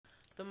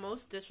The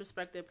most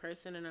disrespected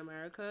person in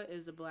America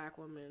is the black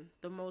woman.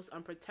 The most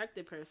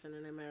unprotected person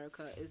in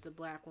America is the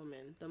black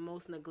woman. The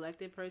most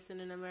neglected person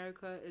in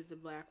America is the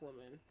black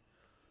woman.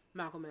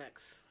 Malcolm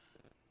X.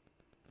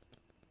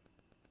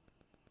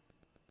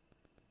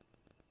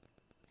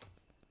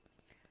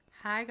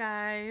 Hi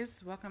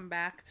guys, welcome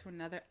back to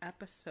another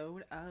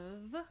episode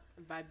of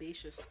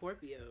Vivacious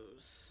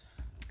Scorpios.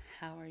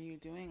 How are you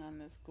doing on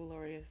this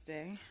glorious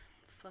day?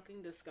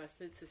 Fucking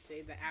disgusted to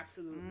say the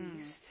absolute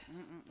least.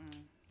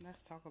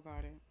 Let's talk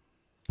about it.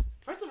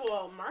 First of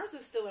all, Mars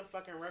is still in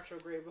fucking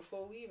retrograde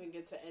before we even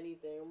get to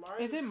anything. Mars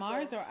Is it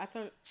Mars still... or I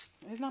thought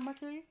it's not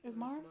Mercury? It's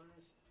Mars?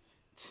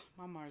 Mars.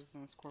 My Mars is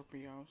in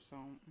Scorpio, so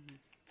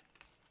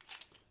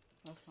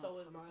so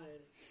is mine.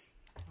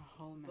 A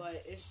whole mess.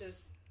 But it's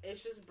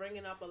just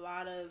bringing up a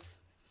lot of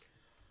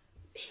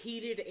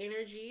heated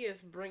energy.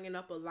 It's bringing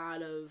up a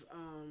lot of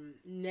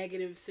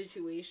negative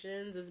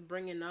situations. It's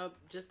bringing up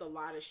just a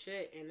lot of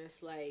shit, and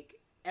it's like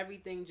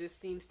everything just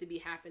seems to be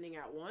happening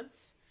at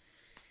once.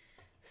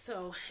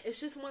 So it's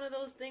just one of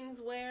those things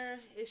where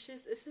it's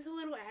just a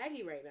little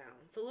aggy right now.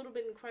 It's a little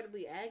bit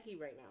incredibly aggy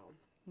right now.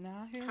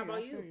 Nah, I hear How you. about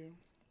I hear you? you?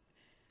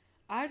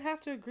 I'd have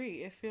to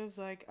agree. It feels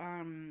like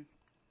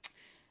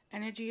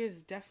energy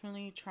is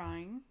definitely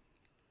trying.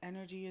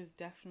 Energy is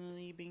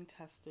definitely being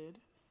tested.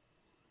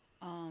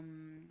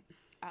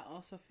 I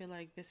also feel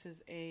like this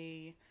is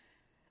I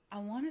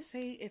want to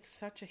say it's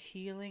such a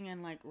healing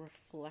and like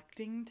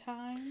reflecting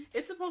time.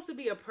 It's supposed to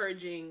be a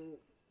purging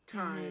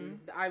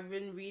time. I've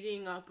been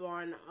reading up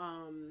on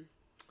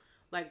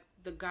like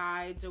the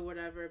guides or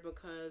whatever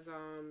because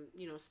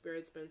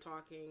Spirit's been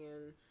talking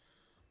and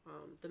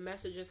the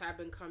messages have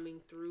been coming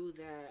through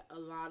that a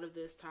lot of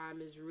this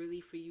time is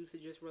really for you to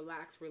just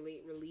relax,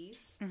 relate,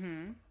 release.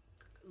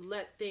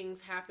 Let things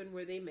happen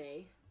where they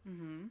may.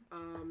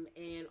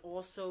 And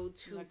also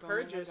to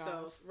purge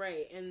yourself,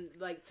 right? And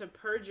like to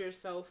purge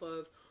yourself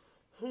of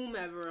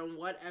whomever and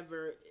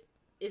whatever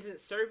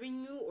isn't serving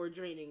you or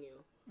draining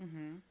you.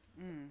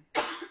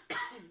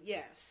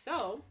 Yeah.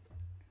 So,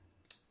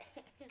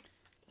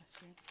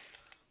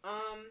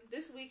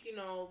 this week,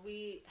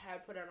 we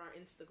had put on our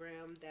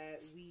Instagram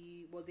that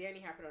Danny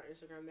had put on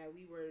Instagram that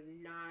we were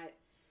not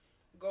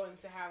going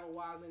to have a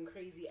wild and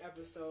crazy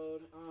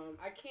episode.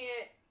 I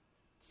can't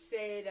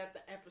say that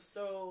the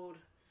episode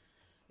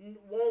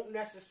won't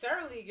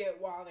necessarily get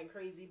wild and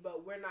crazy,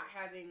 but we're not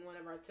having one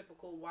of our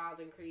typical wild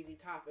and crazy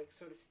topics,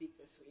 so to speak,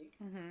 this week.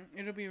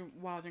 It'll be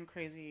wild and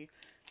crazy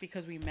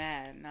because we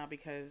mad, not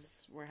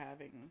because we're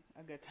having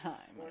a good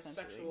time. Or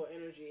sexual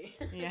energy.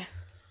 Yeah.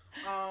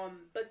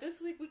 But this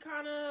week we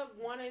kind of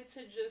wanted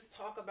to just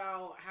talk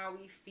about how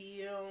we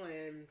feel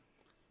and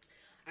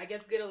I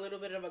guess get a little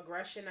bit of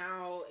aggression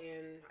out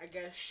and I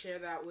guess share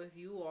that with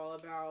you all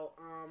about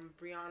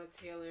Breonna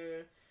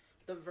Taylor,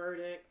 the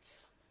verdict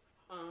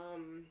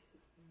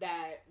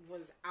that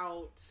was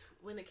out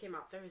when it came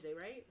out Thursday,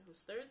 right? It was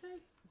Thursday?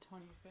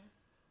 25th?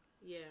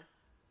 Yeah.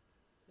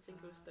 I think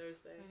it was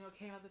Thursday. It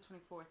came out the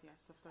 24th,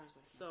 yes, the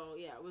Thursday. So,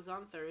 yeah, it was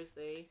on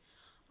Thursday.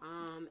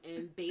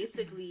 And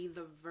basically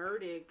the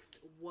verdict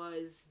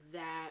was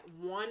that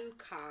one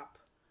cop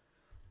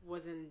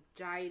was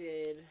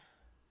indicted,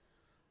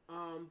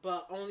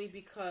 but only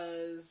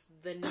because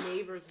the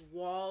neighbor's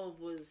wall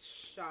was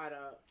shot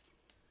up.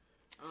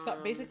 So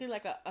basically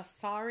like a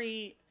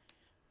sorry,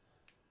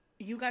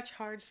 you got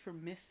charged for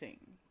missing,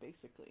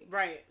 basically.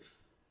 Right.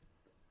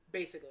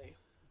 Basically.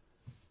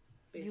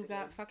 You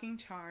got fucking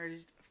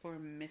charged for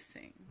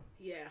missing.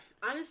 Yeah.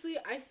 Honestly,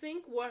 I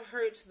think what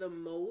hurts the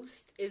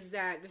most is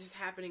that this is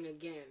happening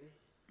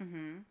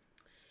again.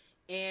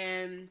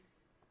 And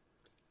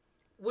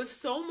with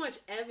so much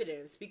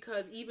evidence,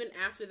 because even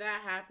after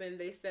that happened,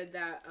 they said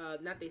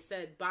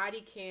that,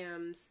 body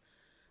cams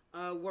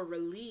were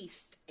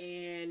released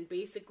and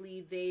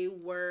basically they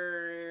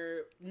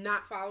were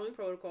not following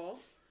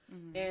protocol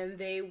and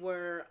they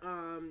were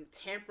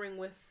tampering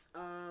with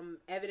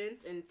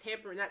evidence and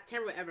tampering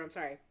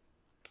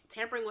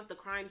with the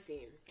crime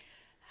scene.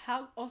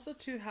 How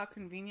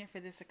convenient for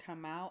this to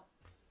come out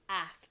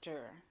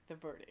after the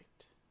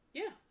verdict.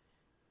 Yeah.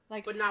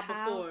 Like, but not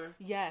before.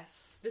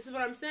 Yes. This is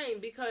what I'm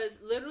saying, because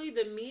literally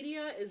the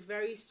media is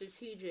very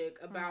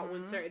strategic about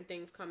when certain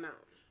things come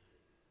out.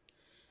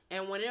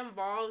 And when it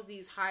involves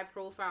these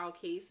high-profile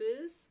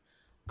cases,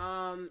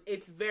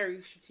 it's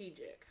very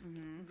strategic.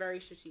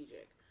 Very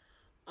strategic.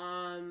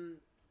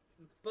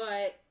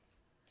 But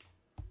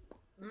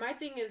my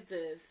thing is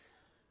this,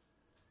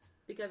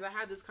 because I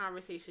had this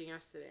conversation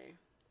yesterday.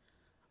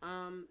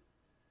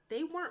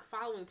 They weren't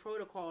following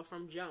protocol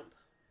from jump.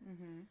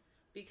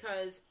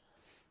 Because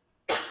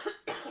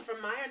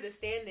from my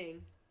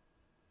understanding,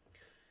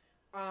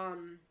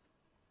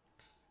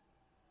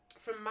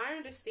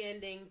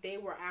 they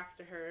were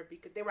after her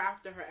because they were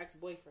after her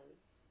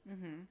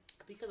ex-boyfriend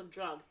because of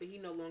drugs, but he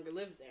no longer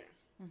lives there.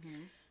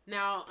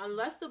 Now,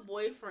 unless the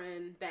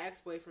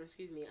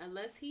ex-boyfriend,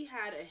 unless he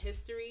had a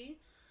history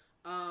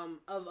of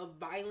a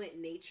violent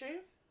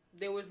nature,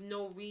 there was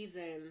no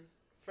reason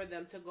for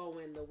them to go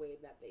in the way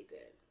that they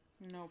did.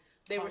 No.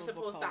 They were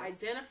supposed to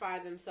identify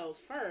themselves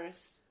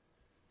first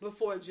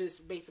before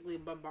just basically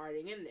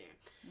bombarding in there.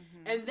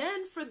 Mm-hmm. And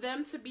then for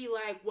them to be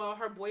like, well,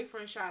 her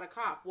boyfriend shot a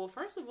cop. Well,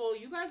 first of all,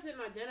 you guys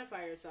didn't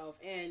identify yourself.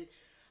 And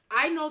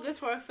I know this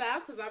for a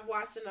fact because I've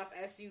watched enough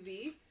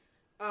SVU,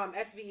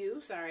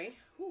 sorry.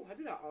 Ooh, I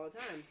do that all the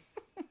time.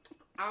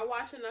 I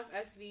watch enough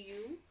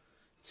SVU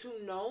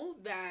to know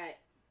that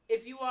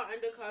if you are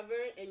undercover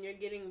and you're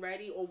getting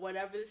ready, or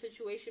whatever the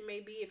situation may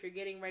be, if you're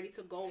getting ready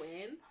to go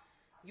in,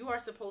 you are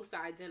supposed to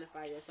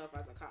identify yourself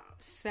as a cop.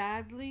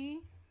 Sadly,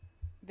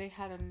 they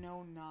had a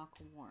no-knock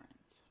warrant.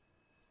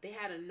 They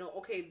had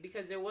okay,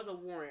 because there was a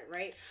warrant,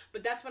 right?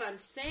 But that's what I'm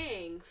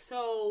saying.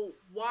 So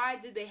why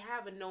did they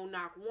have a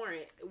no-knock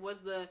warrant?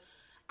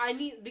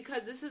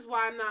 Because this is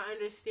why I'm not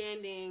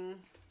understanding.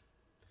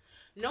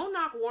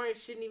 No-knock warrant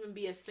shouldn't even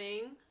be a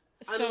thing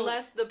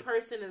unless the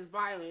person is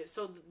violent.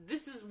 So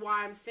this is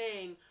why I'm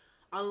saying,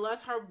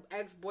 unless her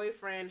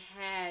ex-boyfriend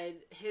had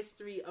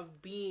history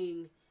of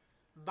being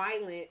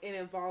violent and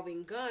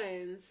involving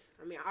guns.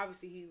 I mean,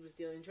 obviously he was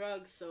dealing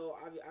drugs, so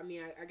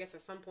I guess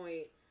at some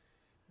point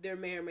there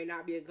may or may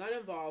not be a gun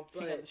involved.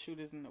 But he got the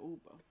shooters in the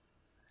Uber.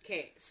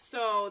 Okay,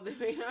 so there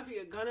may not be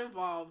a gun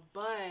involved,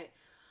 but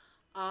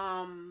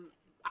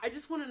I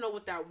just want to know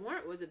what that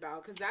warrant was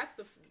about, because that's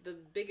the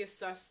biggest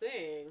sus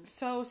thing.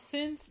 So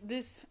since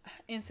this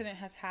incident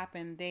has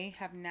happened, they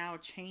have now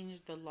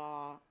changed the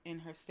law in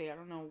her state. I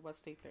don't know what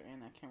state they're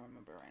in. I can't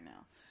remember right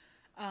now.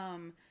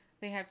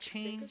 They have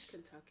changed. I think it's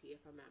Kentucky, if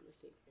I'm not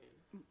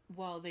mistaken.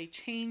 Well, they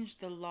changed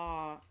the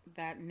law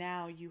that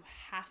now you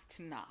have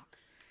to knock.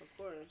 Of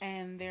course.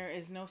 And there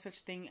is no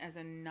such thing as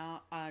a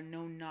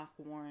no-knock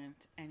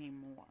warrant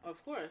anymore.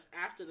 Of course,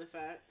 after the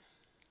fact.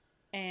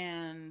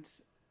 And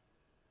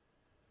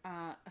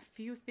a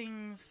few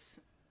things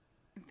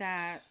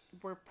that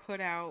were put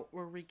out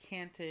were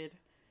recanted.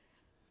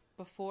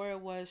 Before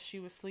it was she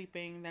was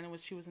sleeping, then it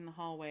was she was in the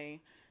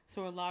hallway.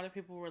 So a lot of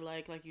people were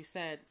like you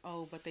said,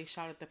 oh, but they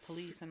shot at the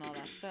police and all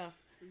that stuff.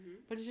 Mm-hmm.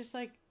 But it's just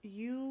like,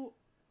 you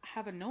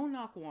have a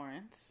no-knock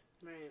warrant.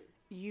 Right.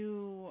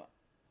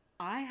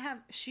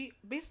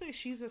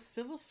 She's a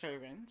civil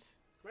servant.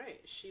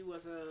 Right. She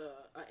was a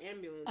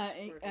ambulance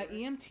worker.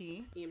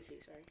 EMT.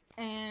 EMT, sorry.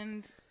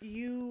 And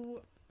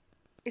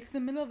it's the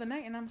middle of the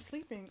night and I'm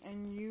sleeping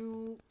and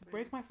you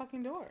break my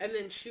fucking door. And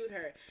then shoot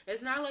her.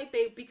 It's not like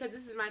because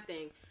this is my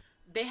thing.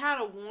 They had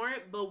a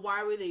warrant, but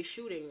why were they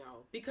shooting,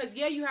 though? Because,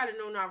 yeah, you had a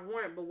no-knock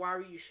warrant, but why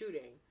were you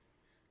shooting?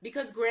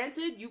 Because,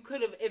 granted, you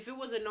could have, if it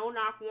was a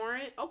no-knock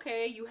warrant,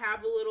 okay, you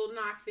have a little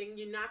knock thing,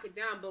 you knock it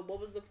down, but what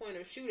was the point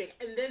of shooting?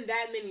 And then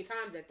that many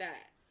times at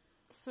that.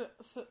 So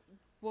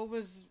what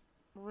was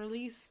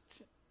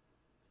released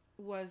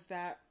was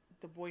that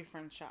the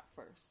boyfriend shot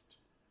first.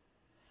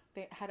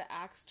 They had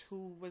asked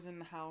who was in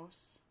the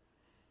house,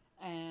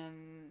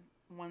 and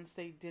once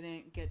they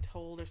didn't get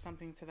told or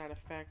something to that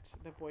effect,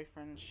 the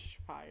boyfriend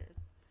fired.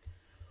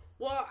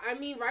 Well, I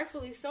mean,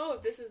 rightfully so.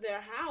 If this is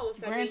their house,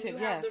 granted, I mean,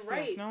 you have the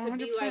right to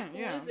be like,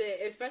 who is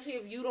it? Especially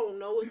if you don't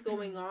know what's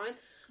going on.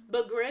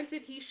 But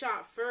granted, he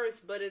shot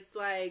first, but it's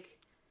like,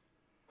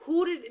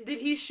 did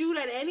he shoot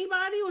at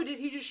anybody, or did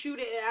he just shoot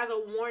it as a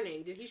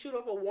warning? Did he shoot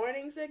off a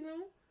warning signal?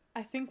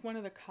 I think one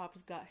of the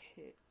cops got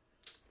hit.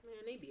 Man,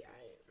 they be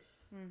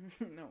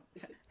alright. No,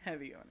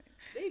 heavy on it.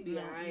 They be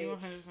alright.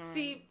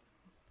 See,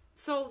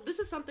 so this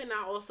is something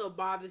that also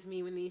bothers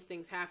me when these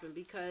things happen,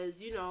 because,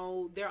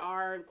 there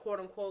are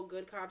quote-unquote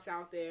good cops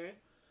out there.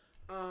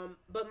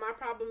 But my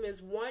problem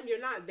is, one, you're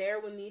not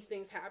there when these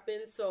things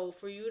happen, so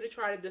for you to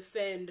try to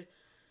defend,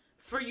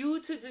 for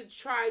you to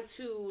try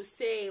to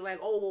say, like,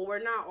 oh, well, we're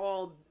not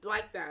all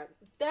like that,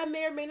 that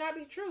may or may not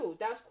be true.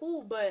 That's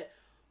cool, but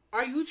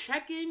are you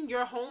checking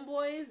your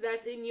homeboys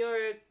that's in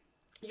your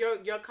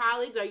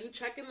colleagues? Are you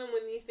checking them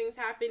when these things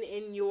happen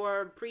in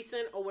your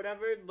precinct or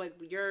whatever? Like,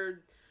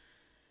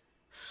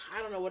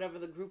 I don't know, whatever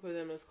the group of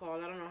them is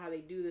called. I don't know how they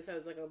do this.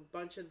 It's like a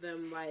bunch of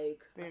them,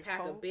 like a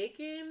pack of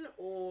bacon,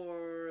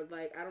 or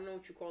like, I don't know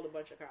what you call a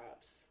bunch of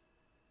cops.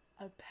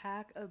 A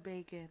pack of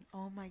bacon.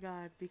 Oh my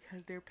God,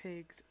 because they're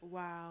pigs.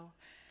 Wow.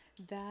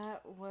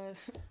 That was,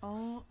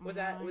 was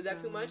that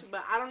too much?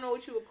 But I don't know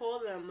what you would call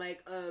them.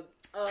 Like,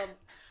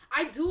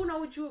 I do know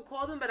what you would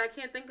call them, but I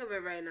can't think of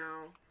it right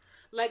now.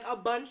 Like a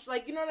bunch,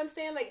 like, you know what I'm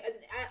saying? Like,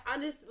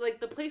 like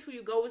the place where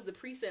you go is the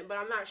precinct, but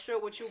I'm not sure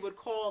what you would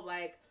call,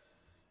 like,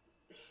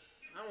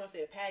 I don't want to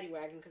say a paddy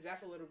wagon, because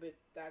that's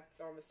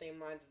on the same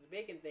lines as the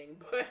bacon thing,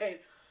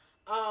 but,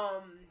 I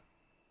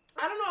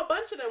don't know, a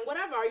bunch of them,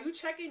 whatever. At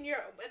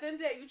the end of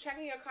the day, are you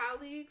checking your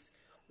colleagues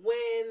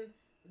when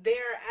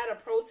they're at a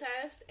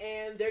protest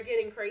and they're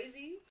getting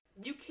crazy?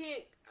 You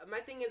can't, my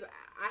thing is,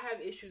 I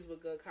have issues with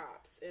good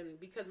cops, and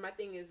because my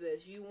thing is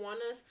this, you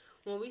want us,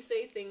 when we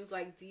say things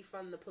like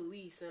defund the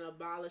police and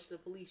abolish the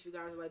police, you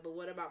guys are like, but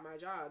what about my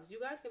jobs? You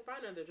guys can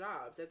find other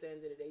jobs at the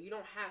end of the day.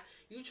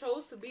 You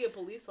chose to be a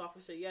police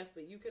officer, yes,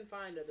 but you can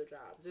find other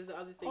jobs. There's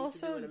other things to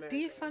do in America.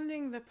 Also,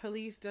 defunding the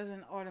police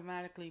doesn't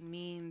automatically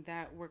mean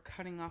that we're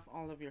cutting off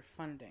all of your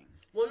funding.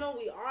 Well, no,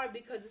 we are,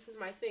 because this is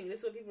my thing.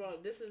 This is what people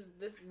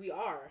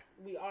are,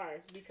 we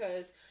are,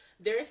 because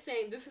they're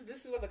saying this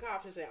is what the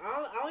cops are saying.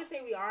 I only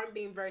say we are. I'm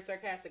being very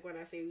sarcastic when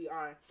I say we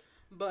are,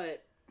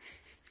 but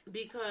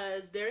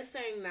because they're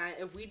saying that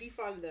if we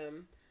defund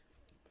them,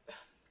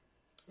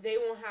 they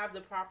won't have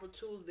the proper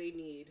tools they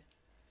need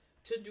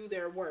to do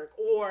their work,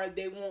 or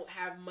they won't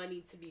have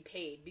money to be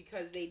paid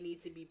because they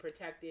need to be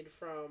protected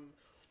from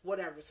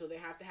whatever. So they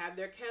have to have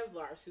their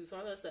Kevlar suits,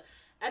 all that stuff.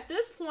 At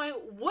this point,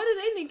 what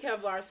do they need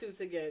Kevlar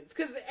suits against?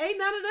 Because ain't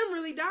none of them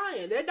really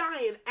dying. They're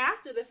dying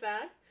after the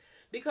fact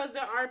because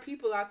there are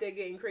people out there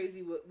getting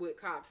crazy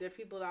with cops. There are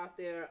people out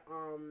there,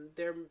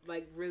 they're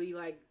like really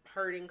like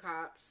hurting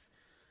cops.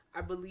 I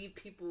believe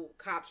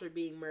cops are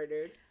being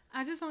murdered.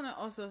 I just want to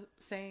also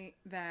say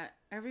that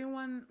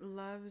everyone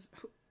loves...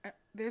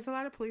 There's a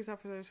lot of police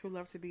officers who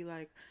love to be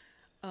like,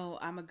 oh,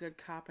 I'm a good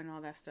cop and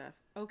all that stuff.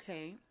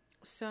 Okay,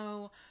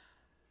 so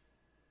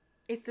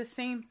it's the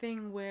same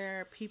thing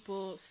where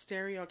people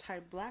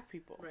stereotype black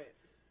people. Right.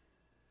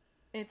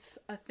 It's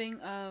a thing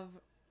of,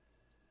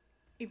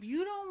 if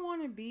you don't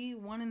want to be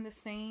one and the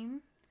same,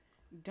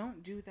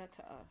 don't do that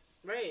to us.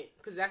 Right,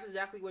 because that's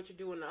exactly what you're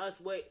doing to us.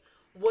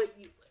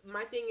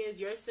 My thing is,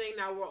 you're saying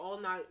now we're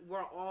all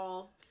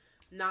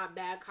not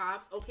bad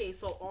cops. Okay,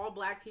 so all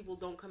black people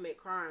don't commit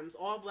crimes.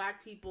 All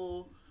black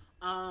people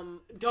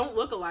don't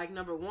look alike,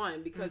 number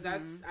one, because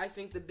that's, I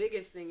think the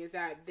biggest thing is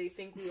that they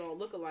think we all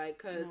look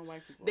alike because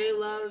they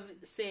love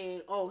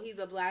saying, oh, he's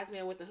a black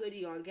man with a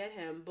hoodie on, get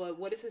him. But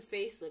what does his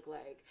face look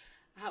like?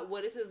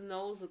 What does his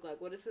nose look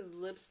like? What does his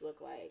lips look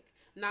like?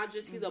 Not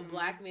just he's a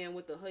black man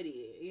with a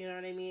hoodie. You know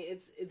what I mean?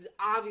 It's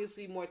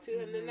obviously more to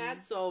him than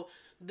that. So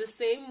the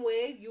same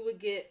way you would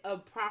get a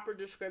proper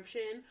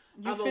description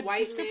of a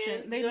white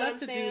man. They love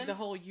to do the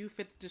whole "you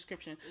fit the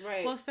description."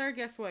 Right. Well, sir,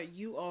 guess what?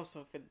 You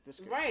also fit the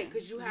description. Right,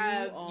 because you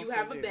have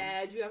a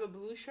badge, you have a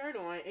blue shirt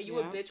on, and you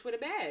a bitch with a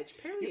badge.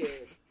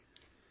 Period.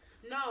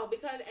 No,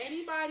 because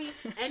anybody.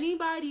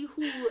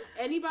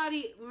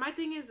 My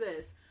thing is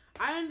this.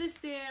 I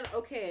understand,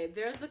 okay,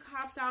 there's the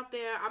cops out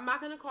there. I'm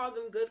not going to call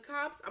them good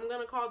cops. I'm going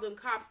to call them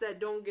cops that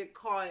don't get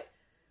caught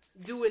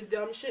doing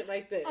dumb shit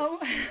like this. Oh.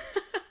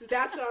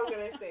 That's what I'm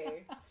going to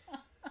say.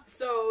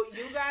 So,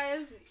 you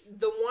guys,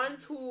 the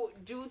ones who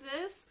do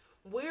this,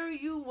 where are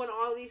you when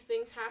all these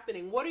things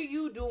happening? What are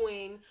you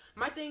doing?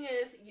 My thing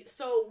is,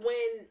 so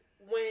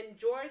when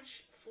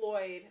George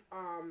Floyd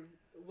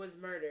was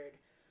murdered,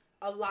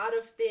 a lot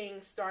of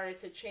things started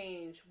to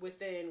change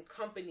within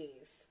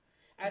companies.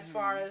 As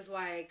far as,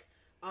 like,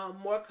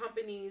 more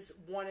companies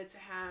wanted to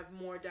have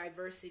more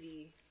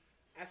diversity.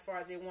 As far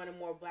as they wanted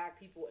more black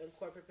people in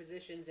corporate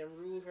positions, and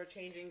rules were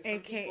changing.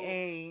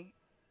 AKA,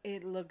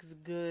 it looks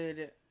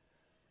good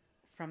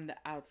from the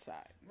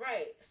outside.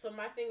 Right. So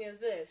my thing is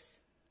this.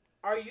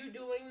 Are you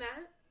doing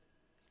that?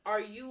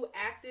 Are you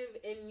active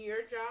in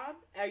your job?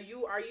 Are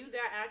you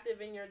that active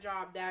in your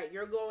job that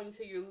you're going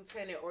to your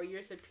lieutenant or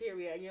your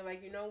superior and you're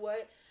like, you know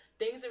what?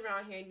 Things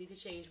around here need to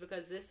change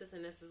because this,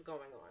 and this is going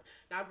on.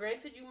 Now,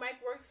 granted, you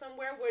might work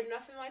somewhere where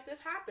nothing like this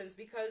happens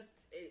because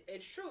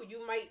it's true.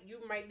 You might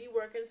be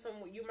working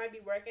you might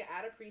be working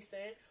at a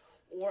precinct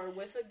or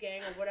with a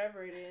gang or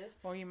whatever it is.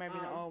 Or you might be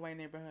in an all-white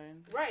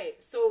neighborhood. Right.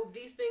 So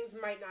these things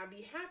might not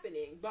be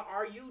happening. But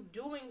are you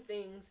doing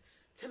things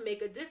to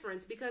make a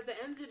difference? Because at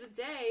the end of the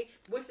day,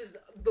 which is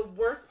the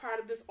worst part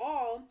of this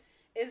all,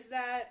 is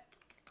that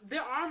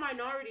there are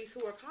minorities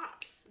who are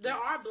cops. There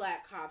are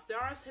black cops. There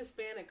are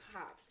Hispanic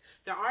cops.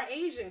 There are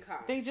Asian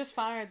cops. They just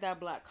fired that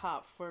black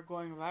cop for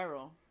going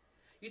viral.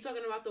 You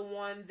talking about the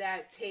one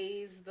that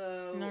tased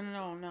the...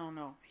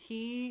 No.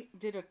 He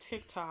did a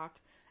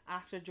TikTok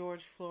after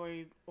George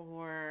Floyd,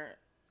 or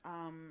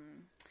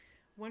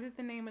what is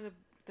the name of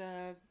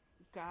the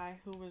guy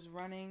who was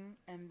running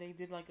and they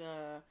did like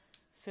a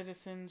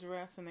citizen's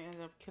arrest and they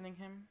ended up killing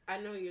him? I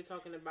know who you're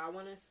talking about.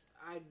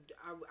 I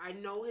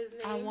know his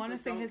name. I want to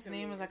say his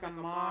name was like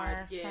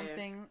Amar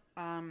something.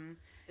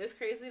 It's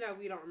crazy that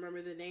we don't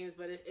remember the names,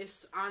 but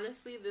it's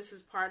honestly, this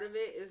is part of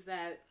it, is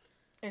that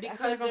and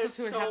because there's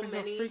so happens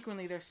so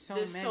frequently, there's so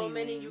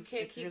many names. You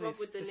can't keep up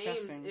with the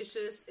disgusting names.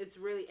 It's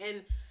really,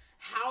 and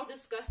how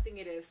disgusting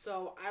it is.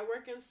 So I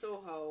work in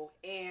Soho,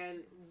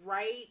 and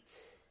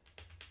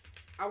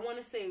I want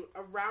to say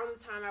around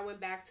the time I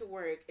went back to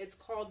work, it's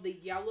called the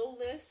Yellow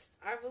List,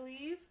 I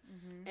believe.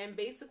 And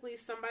basically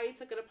somebody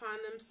took it upon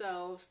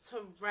themselves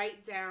to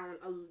write down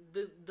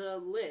the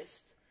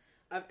list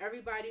of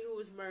everybody who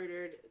was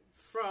murdered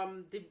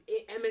from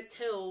Emmett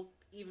Till,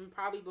 even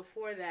probably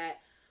before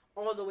that,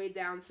 all the way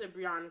down to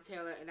Breonna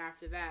Taylor and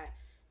after that.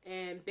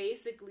 And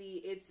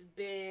basically it's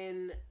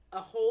been a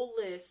whole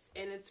list,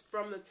 and it's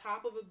from the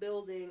top of a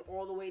building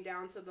all the way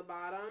down to the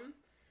bottom.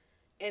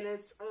 And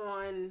it's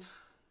on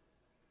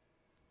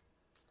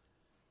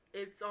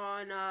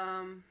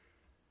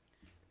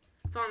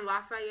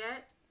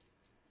Lafayette.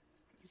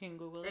 You can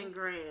Google and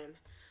Grand.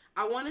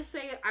 I want to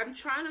say, I'm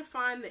trying to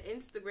find the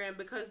Instagram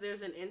because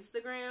there's an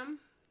Instagram,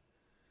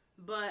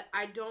 but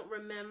I don't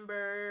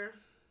remember.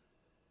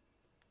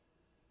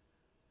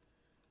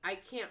 I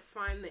can't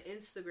find the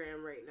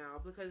Instagram right now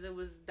because there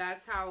was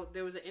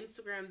an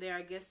Instagram there,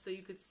 I guess, so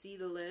you could see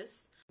the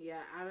list.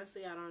 Yeah,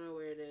 honestly, I don't know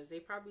where it is. They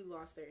probably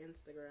lost their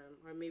Instagram,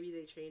 or maybe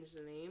they changed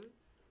the name,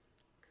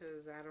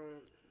 because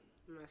I'm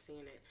not seeing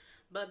it.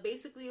 But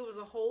basically, it was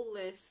a whole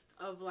list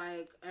of,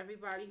 like,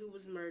 everybody who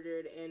was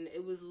murdered, and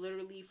it was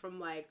literally from,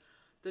 like,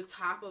 the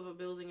top of a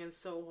building in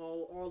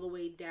Soho all the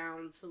way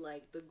down to,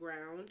 like, the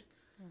ground.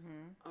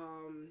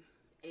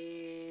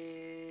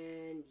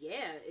 And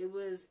yeah, it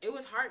was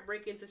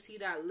heartbreaking to see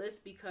that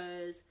list,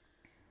 because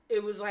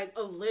it was like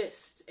a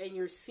list, and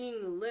you're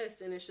seeing the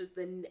list, and it's just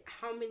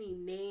how many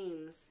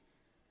names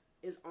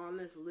is on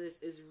this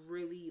list is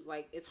really,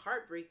 like, it's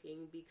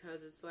heartbreaking,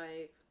 because it's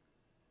like,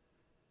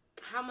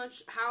 how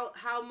much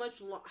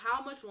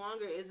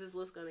longer is this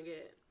list gonna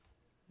get?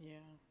 Yeah,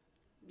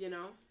 you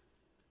know,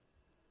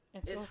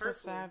 it's also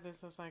hurtful. Sad.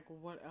 It's just like,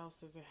 what else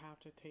does it have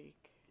to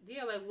take?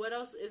 Yeah, like, what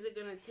else is it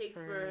gonna take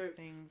for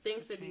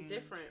things to be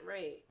different,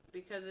 right?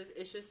 Because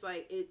it's just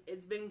like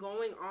it's been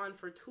going on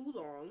for too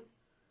long.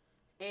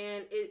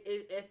 And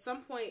it at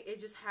some point, it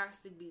just has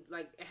to be,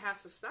 like, it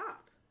has to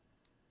stop.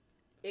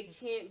 It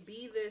can't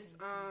be this,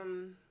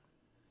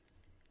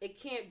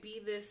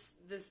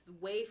 this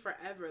way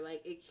forever.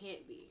 Like, it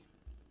can't be.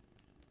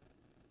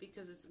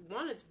 Because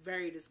it's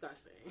very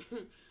disgusting.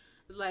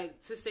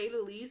 Like, to say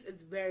the least,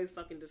 it's very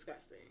fucking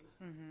disgusting.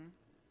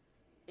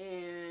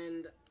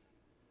 And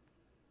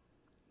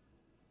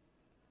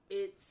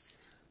it's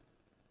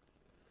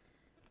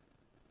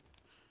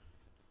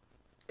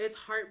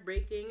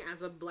heartbreaking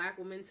as a black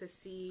woman to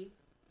see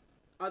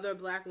other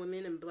black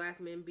women and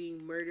black men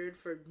being murdered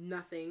for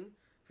nothing,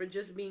 for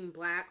just being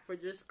black, for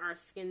just our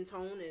skin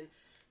tone. And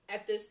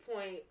at this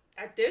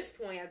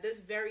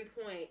very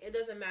point, it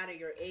doesn't matter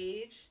your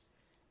age,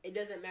 it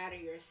doesn't matter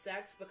your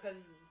sex, because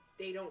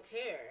they don't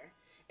care.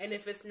 And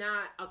if it's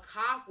not a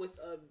cop with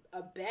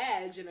a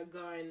badge and a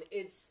gun,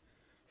 it's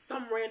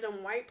some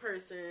random white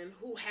person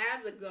who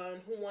has a gun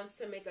who wants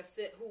to make a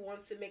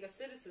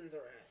citizen's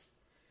arrest.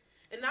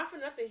 And not for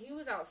nothing, he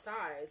was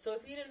outside. So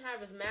if he didn't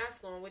have his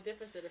mask on, what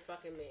difference did it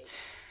fucking make?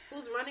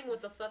 Who's running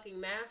with a fucking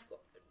mask on?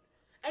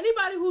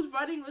 Anybody who's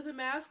running with a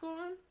mask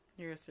on,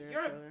 you're a serial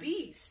killer. You're a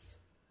beast.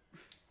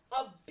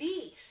 A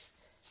beast.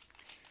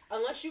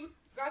 Unless you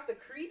got the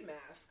Creed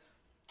mask.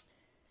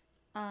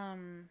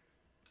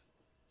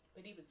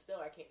 But even still,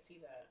 I can't see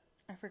that.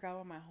 I forgot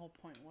what my whole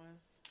point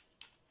was.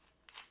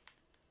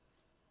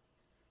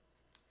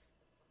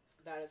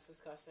 That is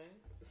disgusting.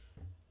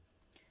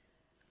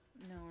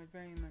 No, it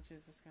very much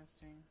is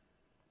disgusting.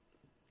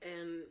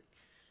 And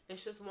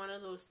it's just one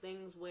of those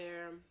things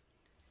where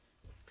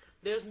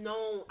I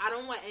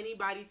don't want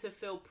anybody to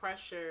feel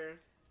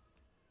pressure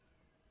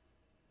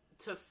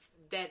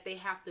that they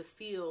have to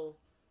feel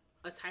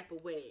a type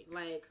of way.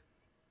 Like,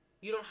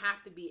 you don't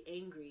have to be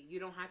angry. You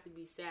don't have to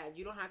be sad.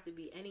 You don't have to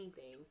be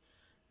anything.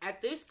 At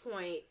this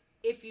point,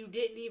 if you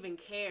didn't even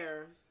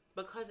care,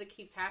 because it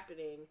keeps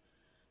happening,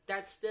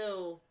 that's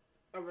still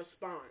a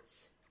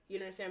response. You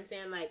know what I'm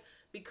saying? Like,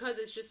 because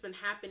it's just been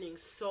happening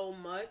so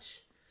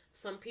much,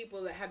 some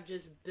people that have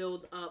just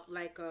built up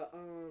like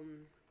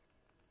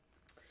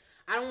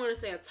I don't want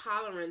to say a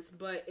tolerance,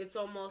 but it's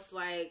almost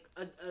like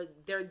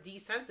they're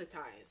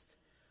desensitized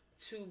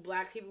to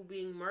black people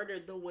being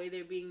murdered the way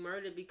they're being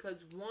murdered,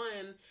 because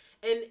and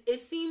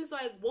it seems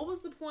like, what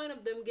was the point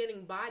of them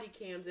getting body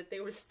cams if they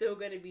were still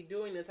going to be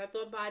doing this? I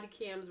thought body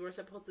cams were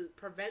supposed to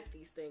prevent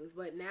these things,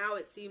 but now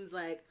it seems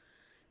like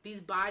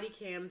these body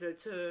cams are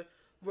to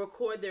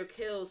record their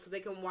kills so they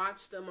can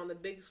watch them on the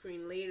big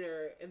screen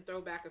later and throw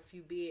back a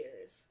few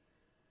beers.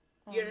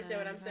 You understand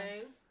what I'm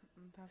saying?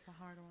 That's a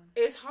hard one.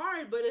 It's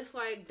hard, but it's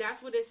like,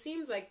 that's what it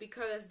seems like,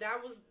 because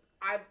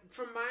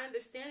from my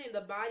understanding, the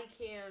body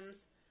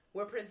cams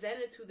were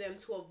presented to them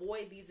to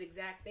avoid these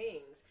exact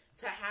things,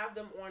 to have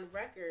them on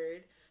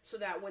record so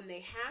that when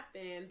they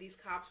happen, these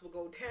cops will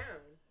go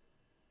down.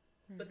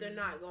 But they're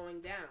not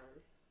going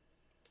down.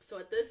 So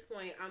at this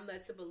point, I'm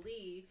led to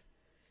believe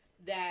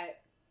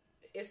that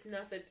it's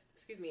nothing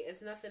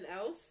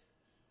else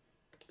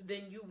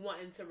than you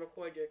wanting to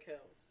record your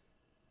kill.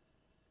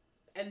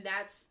 And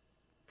that's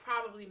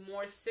probably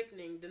more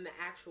sickening than the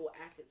actual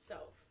act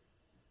itself.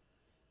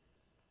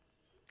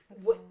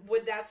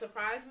 Would that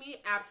surprise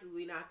me?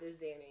 Absolutely not this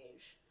day and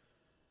age.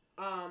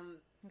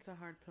 It's a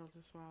hard pill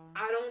to swallow.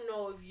 I don't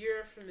know if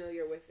you're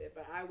familiar with it,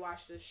 but I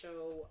watched this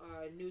show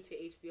new to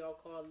HBO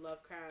called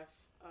Lovecraft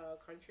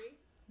Country.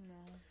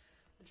 No.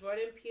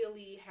 Jordan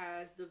Peele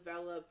has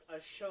developed a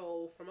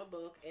show from a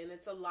book, and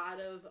it's a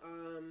lot of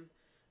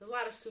there's a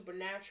lot of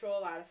supernatural,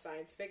 a lot of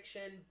science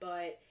fiction,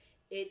 but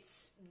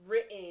it's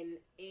written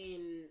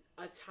in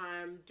a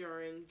time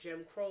during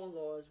Jim Crow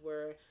laws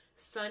where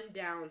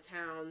sundown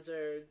towns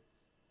are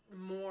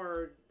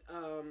more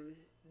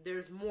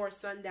there's more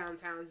sundown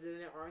towns than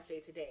there are, say,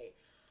 today.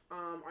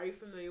 Are you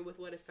familiar with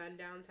what a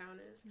sundown town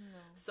is? No.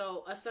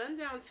 So a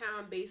sundown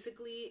town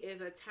basically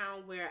is a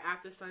town where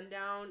after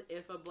sundown,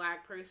 if a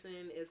black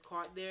person is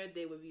caught there,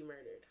 they would be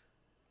murdered.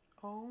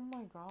 Oh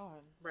my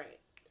God. Right.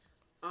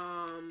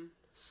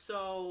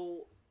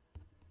 So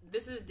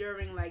this is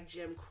during like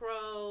Jim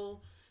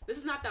Crow. This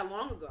is not that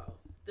long ago.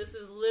 This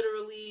is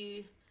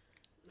literally,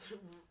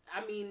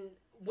 I mean,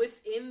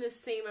 within the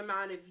same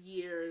amount of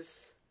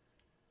years,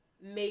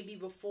 maybe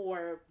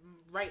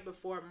right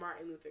before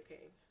Martin Luther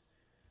King.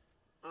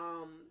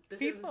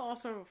 People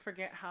also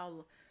forget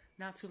how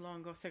not too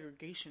long ago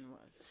segregation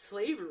was.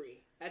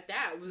 Slavery at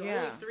that was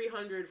only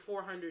 300,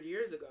 400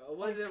 years ago. It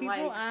wasn't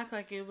people act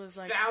like it was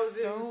like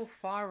thousands, so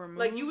far removed.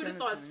 Like you would have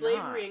thought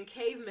slavery and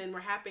cavemen were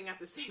happening at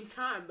the same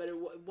time, but it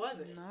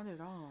wasn't. Not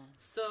at all.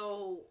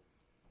 So,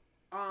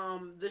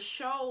 the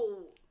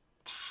show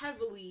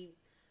heavily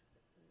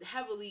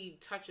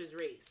touches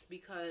race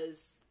because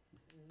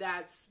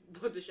that's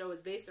what the show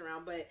is based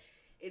around. But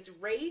it's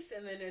race,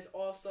 and then there's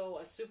also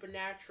a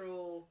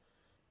supernatural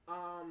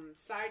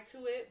side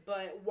to it.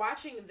 But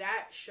watching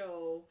that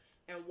show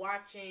and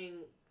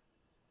watching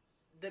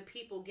the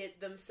people get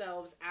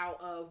themselves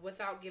out of,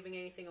 without giving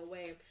anything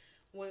away,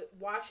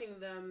 watching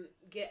them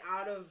get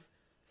out of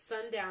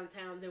sundown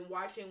towns and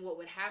watching what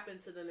would happen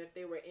to them if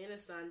they were in a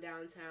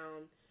sundown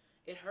town,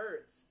 it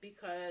hurts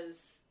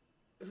because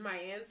my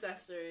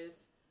ancestors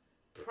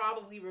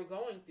probably were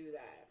going through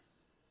that.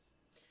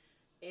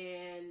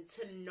 And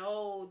to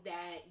know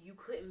that you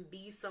couldn't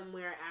be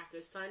somewhere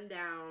after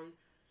sundown,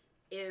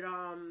 it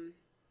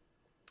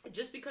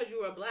just because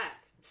you were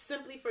black,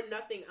 simply for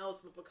nothing else,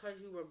 but because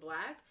you were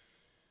black,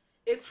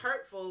 it's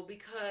hurtful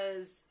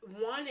because,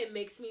 one, it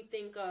makes me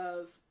think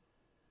of,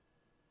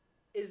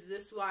 is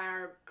this why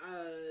our,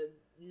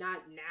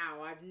 not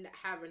now, I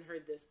haven't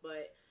heard this,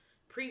 but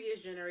previous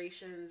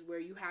generations where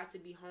you had to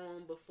be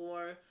home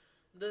before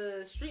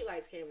the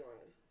streetlights came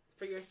on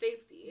for your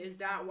safety. Is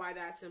that why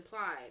that's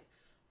implied?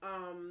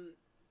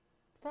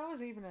 That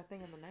was even a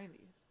thing in the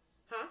 90s.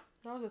 Huh?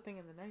 That was a thing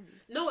in the 90s.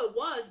 No, it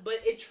was,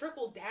 but it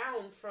trickled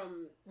down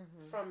from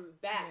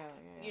back.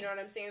 Yeah. You know what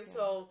I'm saying? Yeah.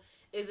 So,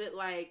 is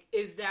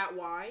that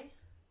why?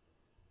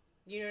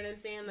 You know what I'm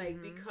saying?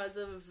 Like, because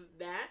of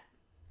that?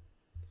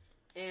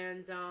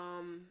 And,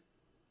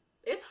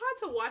 it's hard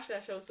to watch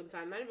that show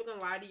sometimes. I'm not even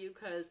gonna lie to you,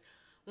 because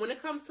when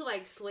it comes to,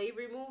 like,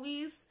 slavery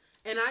movies,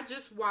 and I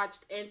just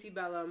watched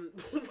Antebellum,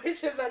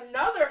 which is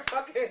another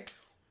fucking,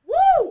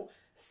 woo!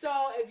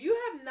 So, if you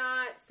have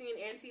not seen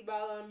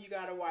Antebellum, you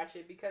gotta watch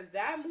it, because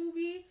that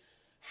movie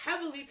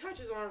heavily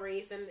touches on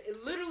race, and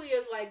it literally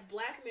is like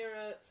Black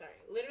Mirror,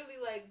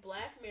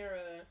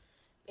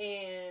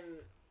 and,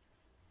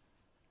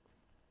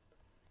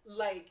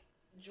 like,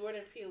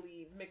 Jordan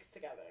Peele mixed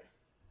together.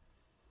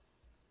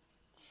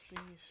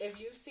 Jeez. If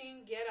you've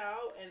seen Get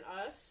Out and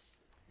Us,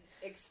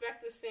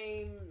 expect the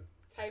same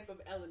type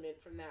of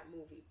element from that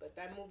movie. But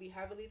that movie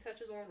heavily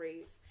touches on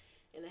race,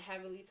 and it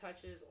heavily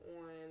touches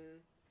on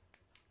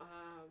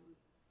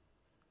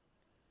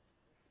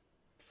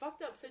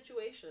fucked up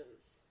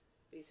situations,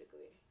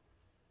 basically,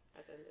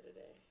 at the end of the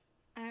day.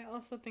 I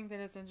also think that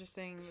it's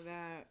interesting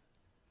that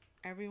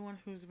everyone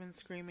who's been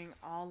screaming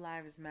all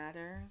lives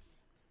matters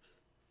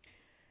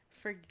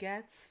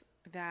forgets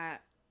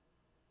that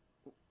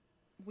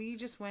we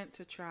just went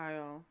to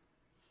trial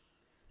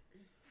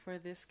for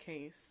this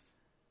case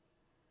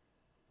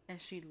and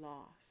she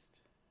lost.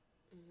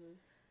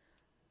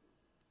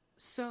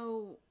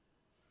 So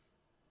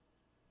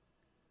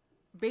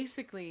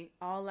basically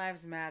all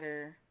lives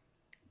matter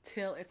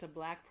till it's a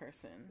black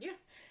person. Yeah.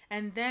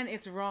 And then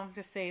it's wrong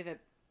to say that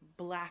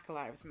Black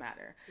lives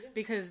matter,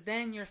 because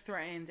then you're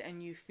threatened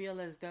and you feel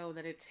as though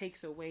that it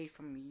takes away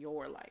from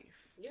your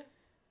life. Yeah.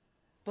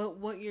 But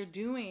what you're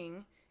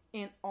doing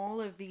in all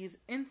of these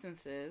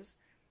instances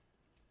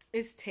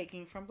is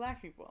taking from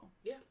Black people.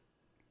 Yeah.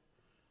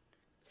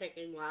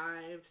 Taking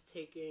lives,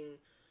 taking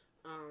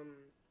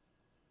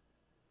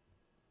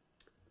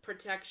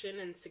protection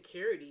and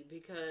security,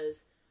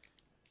 because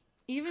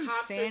even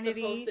cops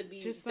sanity, are supposed to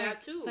be just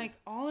that too. Like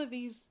all of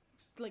these,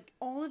 like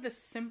all of the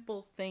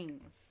simple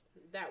things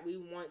that we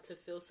want to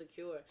feel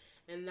secure.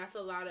 And that's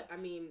a lot of, I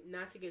mean,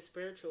 not to get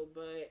spiritual,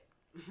 but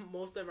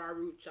most of our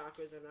root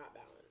chakras are not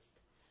balanced.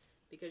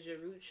 Because your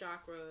root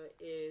chakra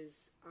is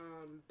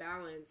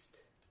balanced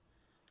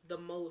the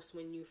most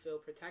when you feel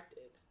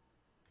protected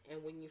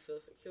and when you feel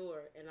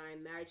secure. And I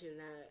imagine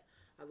that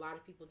a lot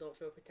of people don't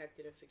feel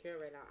protected and secure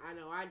right now. I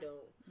know I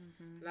don't.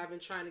 And I've been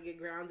trying to get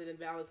grounded and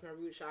balance my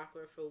root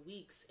chakra for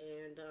weeks.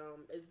 And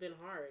it's been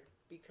hard,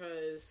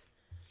 because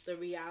the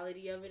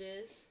reality of it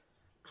is,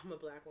 I'm a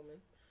Black woman.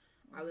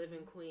 I live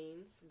in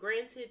Queens.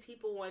 Granted,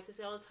 people want to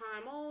say all the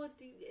time, "Oh,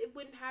 it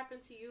wouldn't happen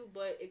to you,"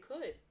 but it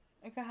could.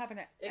 It could happen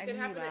to anybody. It could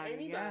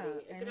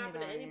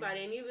happen to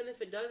anybody. And even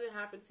if it doesn't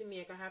happen to me,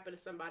 it could happen to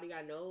somebody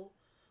I know,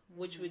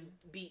 which would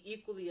be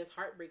equally as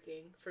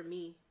heartbreaking for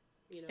me.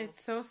 You know,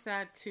 it's so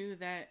sad too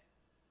that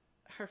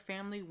her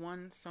family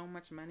won so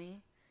much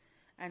money,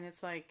 and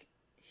it's like,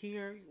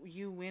 here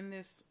you win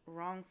this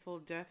wrongful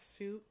death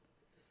suit,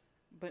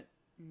 but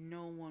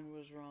no one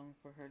was wrong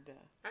for her death.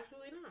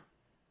 Absolutely not.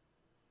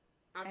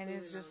 And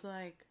it's just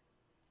like,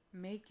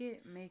 make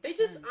it make sense.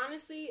 They just,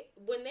 honestly,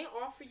 when they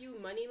offer you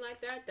money like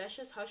that, that's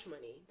just hush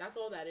money. That's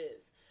all that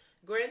is.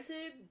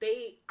 Granted,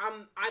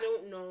 I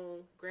don't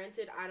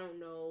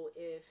know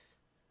if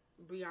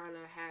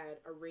Brianna had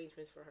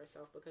arrangements for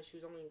herself, because she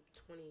was only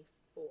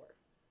 24,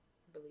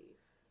 I believe.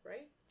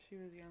 right? She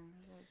was young.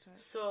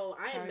 So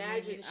I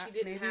imagine she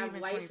didn't have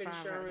life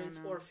insurance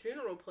or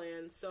funeral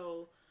plans.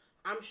 So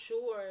I'm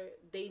sure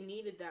they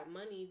needed that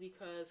money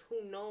because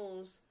who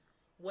knows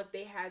what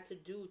they had to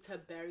do to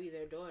bury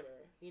their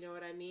daughter. You know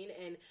what I mean?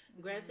 And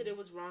granted, it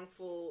was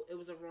wrongful. It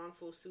was a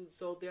wrongful suit.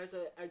 So there's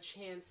a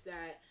chance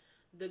that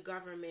the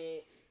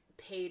government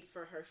paid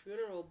for her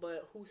funeral,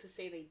 but who's to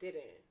say they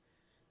didn't?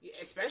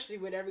 Especially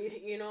with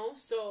everything, you know?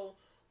 So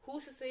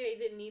who's to say they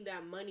didn't need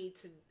that money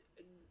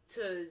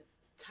to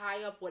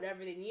tie up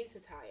whatever they needed to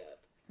tie up?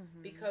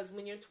 Because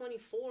when you're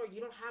 24, you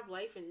don't have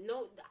life, and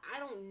I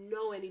don't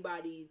know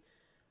anybody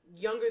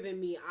younger than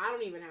me. I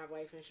don't even have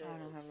life insurance. I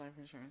don't have life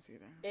insurance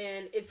either.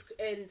 And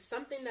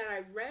something that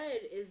I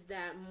read is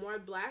that more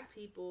black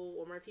people,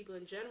 or more people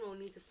in general,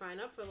 need to sign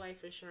up for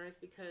life insurance,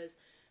 because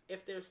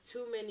if there's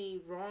too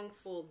many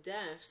wrongful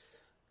deaths,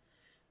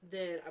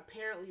 then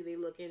apparently they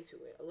look into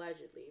it,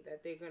 allegedly,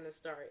 that they're going to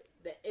start.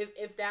 That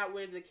if that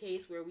were the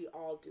case where we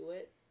all do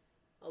it,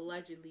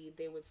 allegedly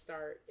they would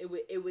start, it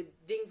would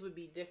things would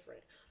be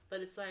different.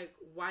 But it's like,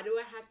 why do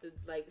I have to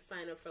like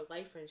sign up for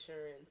life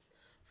insurance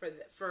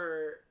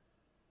for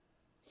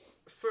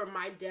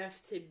my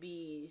death to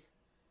be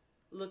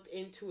looked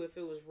into if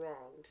it was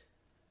wronged?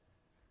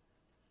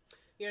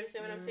 You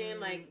understand what I'm saying?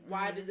 Like,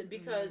 why does it?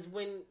 Because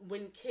when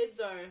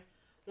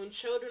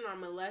children are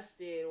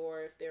molested,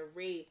 or if they're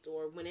raped,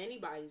 or when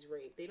anybody's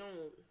raped, they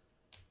don't.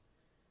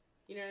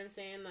 You know what I'm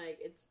saying? Like,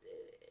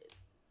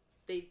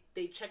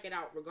 they check it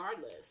out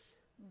regardless.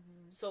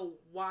 So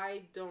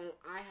why don't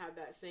I have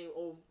that same,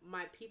 or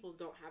my people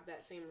don't have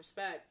that same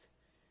respect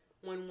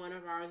when one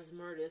of ours is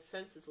murdered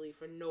senselessly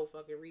for no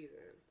fucking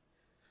reason,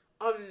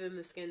 other than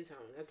the skin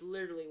tone? That's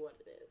literally what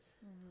it is.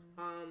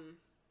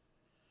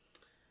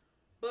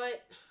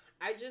 But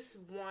I just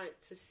want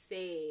to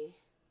say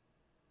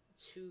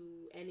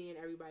to any and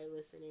everybody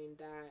listening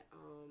that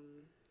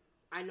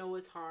I know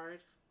it's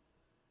hard,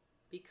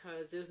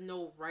 because there's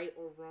no right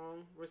or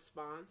wrong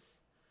response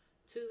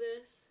to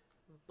this,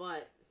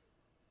 but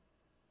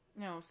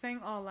no,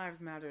 saying all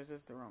lives matters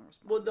is the wrong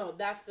response. Well, no,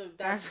 that's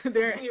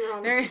completely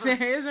wrong response.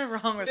 There is a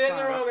wrong response. There's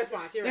a wrong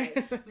response. You're right.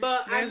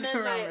 But I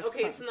meant like,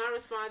 okay, it's not a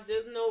response.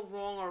 There's no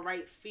wrong or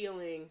right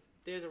feeling.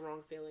 There's a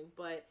wrong feeling,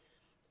 but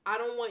I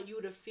don't want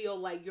you to feel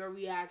like your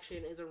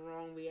reaction is a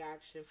wrong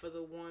reaction for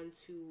the one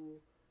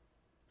to,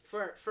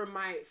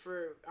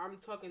 I'm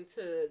talking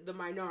to the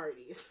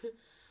minorities,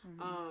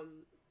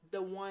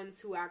 the ones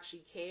who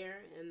actually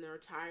care and they're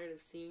tired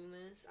of seeing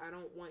this. I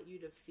don't want you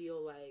to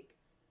feel like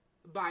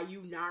by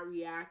you not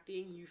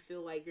reacting, you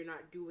feel like you're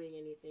not doing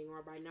anything,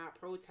 or by not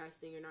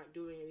protesting, you're not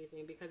doing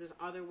anything, because there's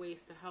other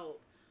ways to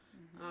help.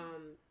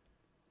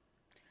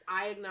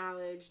 I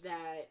acknowledge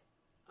that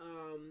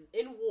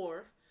in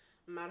war,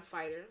 I'm not a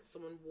fighter,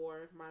 so in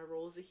war, my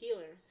role is a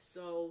healer.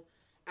 So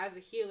as a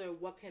healer,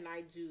 what can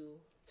I do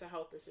to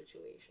help the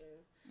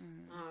situation?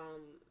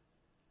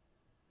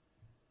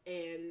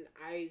 And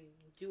I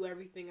do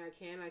everything I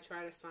can. I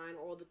try to sign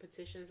all the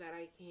petitions that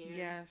I can.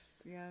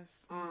 Yes.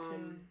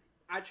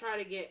 I try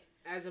to get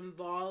as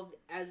involved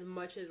as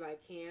much as I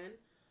can.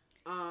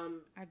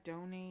 I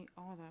donate,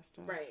 all that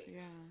stuff. Right.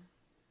 Yeah.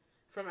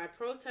 For my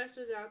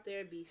protesters out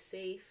there, be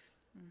safe.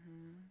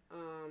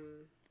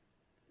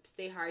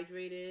 Stay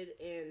hydrated,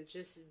 and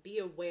just be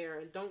aware,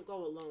 and don't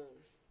go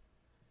alone.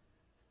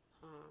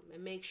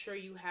 And make sure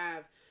you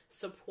have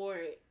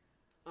support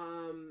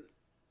on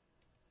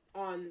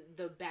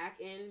the back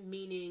end,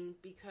 meaning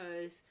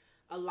because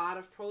a lot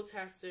of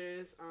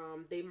protesters,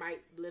 they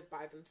might live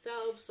by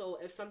themselves. So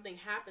if something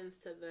happens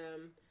to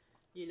them,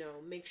 you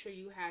know, make sure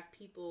you have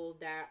people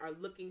that are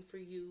looking for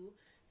you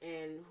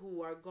and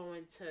who are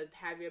going to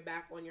have your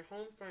back on your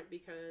home front,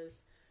 because,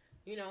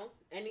 you know,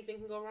 anything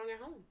can go wrong at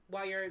home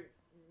while you're,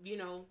 you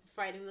know,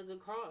 fighting the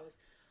good cause.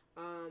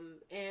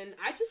 And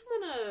I just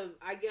want to,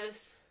 I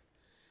guess,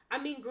 I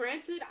mean,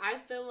 granted, I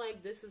feel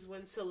like this is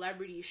when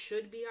celebrities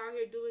should be out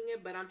here doing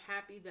it, but I'm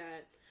happy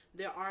that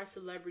there are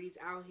celebrities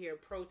out here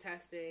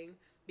protesting,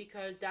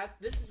 because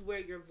this is where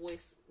your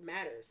voice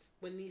matters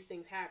when these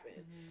things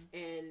happen.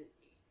 And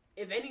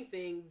if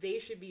anything, they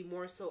should be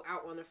more so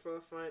out on the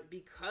forefront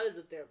because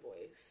of their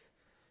voice.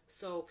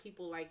 So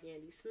people like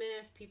Andy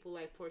Smith, people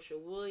like Portia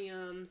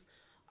Williams,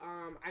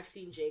 I've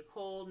seen J.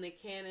 Cole, Nick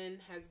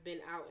Cannon has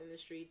been out in the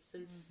streets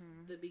since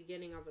the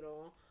beginning of it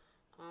all.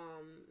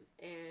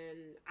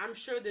 And I'm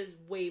sure there's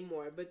way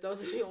more, but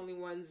those are the only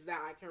ones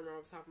that I can remember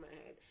off the top of my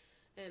head.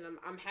 And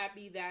I'm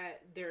happy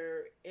that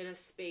they're in a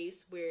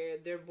space where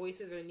their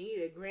voices are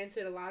needed.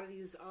 Granted, a lot of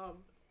these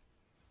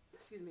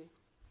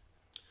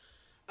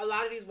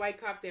white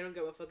cops, they don't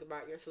give a fuck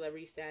about your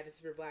celebrity status.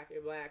 If you're black,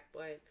 you're black.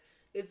 But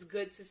it's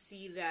good to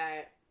see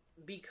that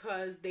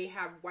because they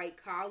have white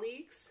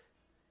colleagues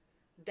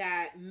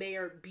that may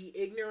be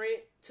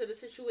ignorant to the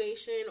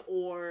situation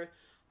or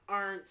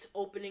aren't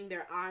opening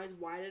their eyes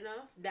wide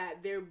enough,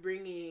 that they're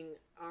bringing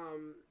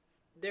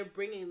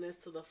this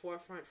to the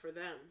forefront for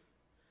them.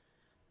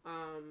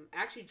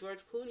 Actually, George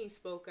Clooney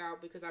spoke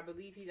out, because I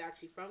believe he's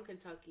actually from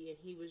Kentucky, and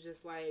he was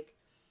just like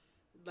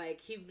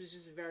he was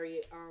just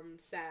very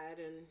sad,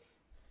 and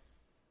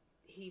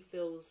he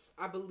feels,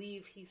 I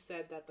believe he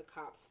said that the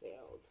cops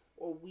failed,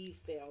 or we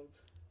failed,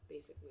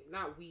 basically.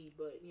 Not we,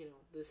 but, you know,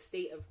 the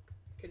state of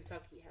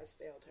Kentucky has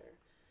failed her.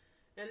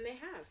 And they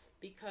have,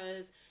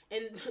 because,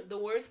 and the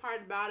worst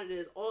part about it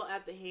is all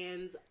at the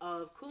hands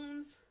of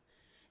coons,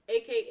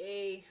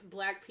 aka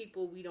black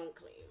people we don't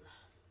claim.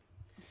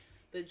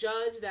 The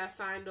judge that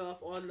signed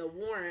off on the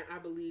warrant, I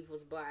believe,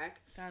 was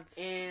black.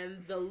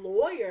 And the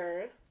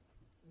lawyer,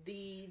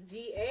 the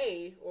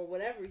DA, or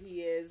whatever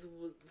he is,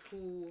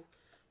 who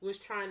was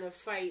trying to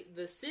fight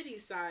the city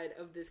side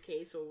of this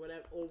case, or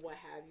whatever, or what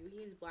have you,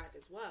 he's black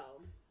as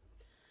well.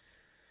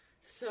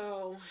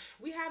 So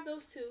we have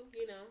those two,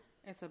 you know.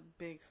 It's a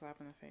big slap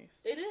in the face.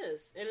 It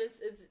is, and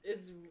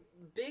it's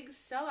big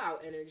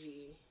sellout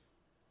energy,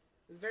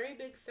 very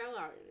big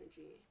sellout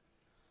energy.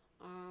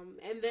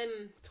 And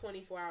then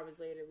 24 hours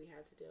later, we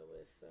had to deal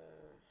with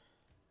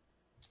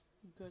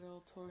good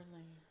old Tory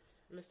Lanez,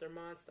 Mr.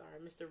 Monstar,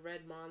 Mr.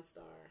 Red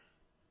Monstar.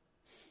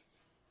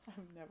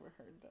 I've never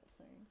heard that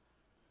saying.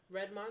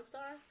 Red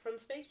Monstar from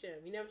Space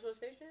Jam. You never saw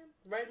Space Jam?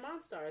 Red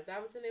Monstars.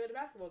 That was the name of the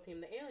basketball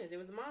team. The aliens. They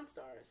were the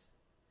Monstars.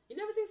 You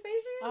never seen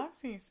Space Jam? I've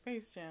seen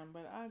Space Jam,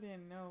 but I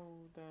didn't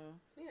know the...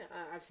 Yeah,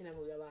 I've seen that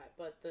movie a lot.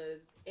 But the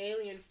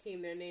aliens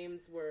team, their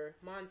names were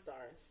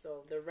Monstars.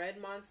 So the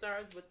Red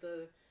Monstars with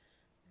the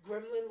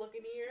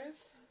gremlin-looking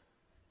ears,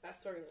 that's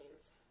Tory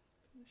Lanez.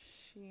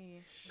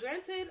 Sheesh.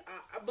 Granted,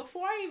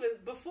 before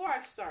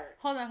I start...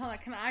 Hold on.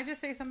 Can I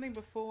just say something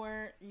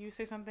before you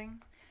say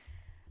something?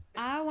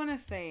 I want to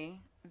say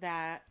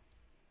that,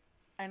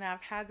 and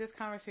I've had this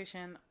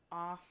conversation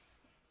off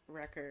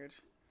record,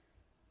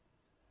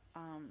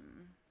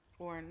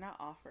 or not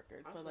off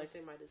record, but like,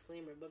 say my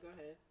disclaimer, but go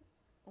ahead.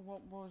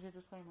 What was your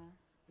disclaimer?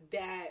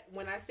 That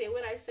when I say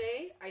what I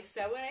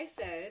said what I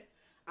said.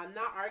 I'm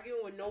not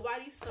arguing with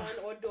nobody's son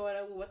or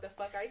daughter with what the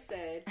fuck I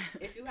said.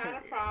 If you had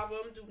a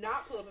problem, do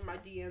not pull up in my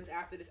DMs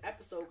after this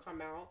episode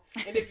come out.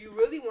 And if you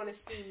really want to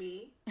see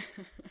me,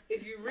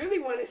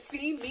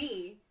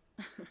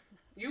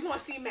 you're going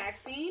to see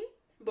Maxine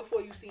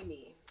before you see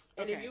me.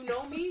 And okay. If you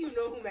know me, you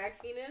know who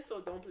Maxine is, so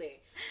don't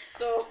play.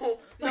 So,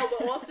 no,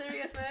 but all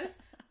seriousness,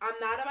 I'm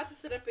not about to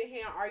sit up in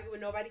here and argue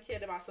with nobody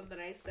kid about something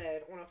I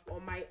said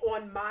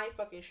on my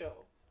fucking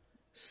show.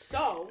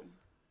 So...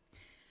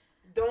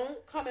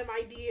 don't come in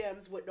my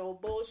DMs with no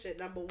bullshit,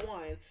 number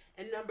one.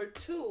 And number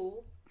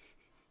two,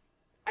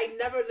 I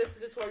never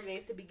listened to Tory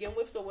Lanez to begin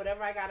with, so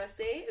whatever I gotta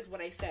say is what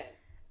I said.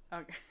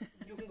 Okay.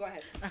 You can go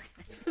ahead.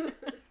 Okay.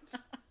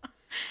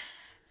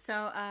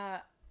 So,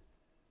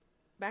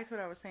 back to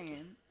what I was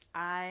saying.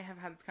 I have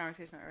had this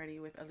conversation already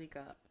with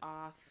Alika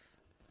off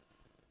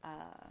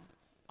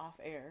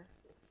air.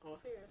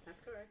 Off air,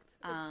 that's correct.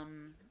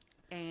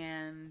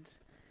 And...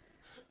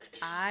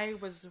 I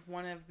was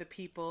one of the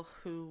people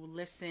who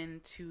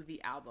listened to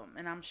the album,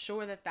 and I'm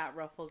sure that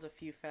ruffled a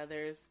few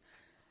feathers,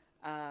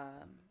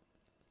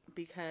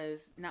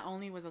 because not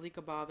only was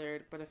Alika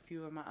bothered, but a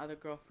few of my other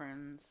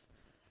girlfriends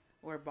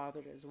were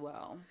bothered as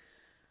well.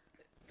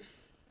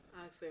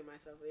 I'll explain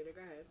myself later.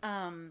 Go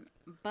ahead.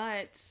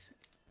 But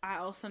I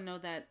also know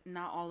that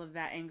not all of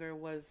that anger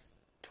was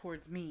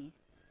towards me.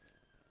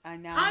 I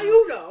now How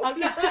you know? How you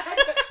know?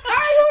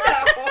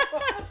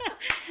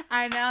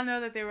 I now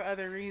know that there were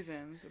other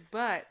reasons,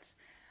 but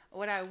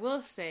what I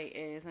will say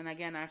is, and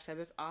again, I've said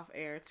this off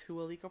air to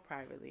Alika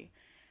privately,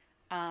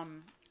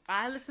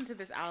 I listened to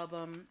this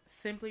album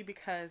simply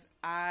because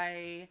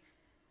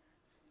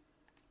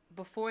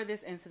before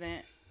this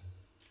incident,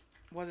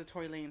 was a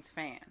Tory Lanez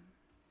fan.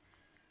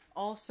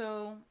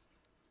 Also,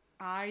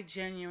 I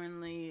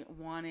genuinely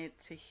wanted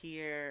to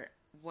hear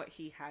what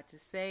he had to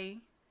say,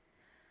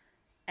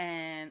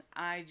 and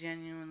I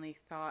genuinely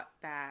thought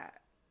that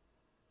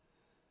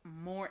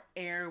more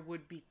air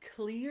would be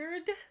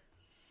cleared,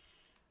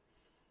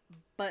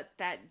 but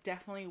that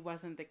definitely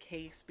wasn't the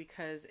case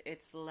because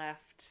it's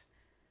left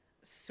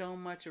so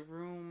much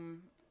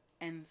room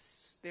and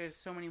there's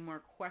so many more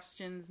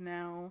questions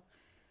now.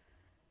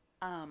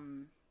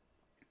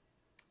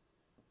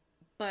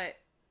 But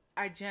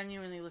I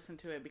genuinely listened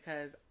to it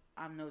because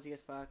I'm nosy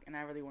as fuck and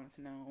I really wanted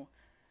to know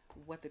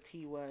what the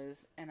tea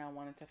was, and I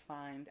wanted to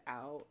find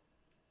out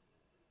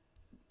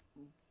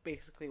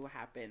basically what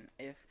happened.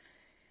 If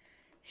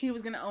he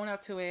was going to own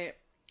up to it,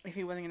 if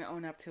he wasn't going to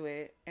own up to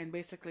it. And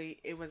basically,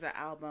 it was an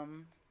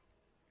album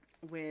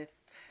with...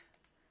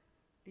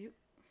 You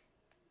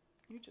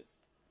just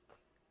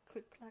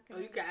click-clacking. Oh,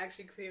 you can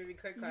actually clearly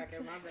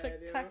click-clacking. My bad,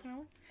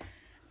 dude.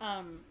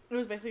 It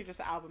was basically just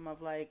an album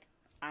of, like,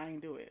 I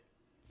ain't do it,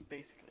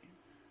 basically.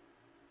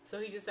 So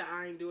he just said,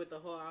 I ain't do it the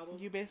whole album?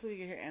 You basically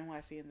hear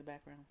NYC in the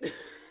background.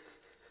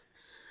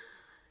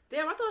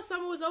 Damn, I thought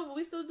summer was over.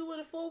 We still doing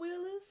the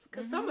four-wheelers?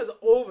 Because summer's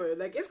over.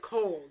 Like, it's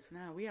cold.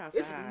 Nah, we outside.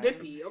 It's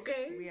nippy,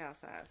 okay? We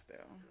outside still.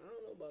 I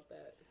don't know about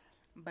that.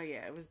 But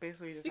yeah, it was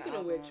basically just Speaking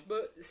of which,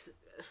 but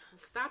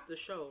stop the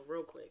show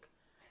real quick.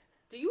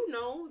 Do you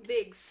know they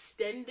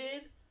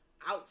extended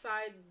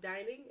outside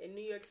dining in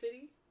New York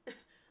City?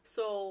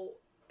 So,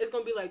 it's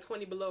going to be like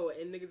 20 below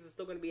and niggas is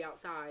still going to be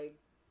outside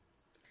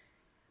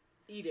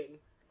eating.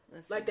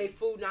 Listen, like they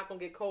food not gonna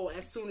get cold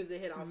as soon as it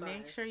hit outside.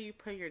 Make sure you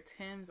put your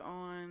Timbs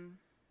on.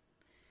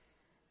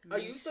 Are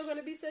you still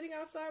gonna be sitting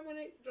outside when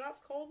it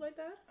drops cold like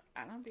that?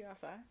 I don't be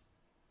outside.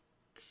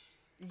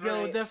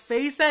 Yo, right. the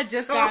face that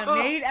just got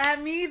made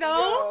at me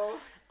though. Yo.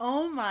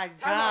 Oh my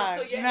god!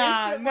 So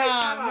Nah.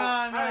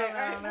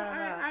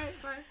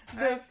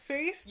 The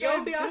face. You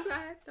don't be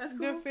outside. That's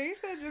cool. The face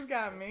that just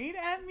got made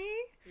at me.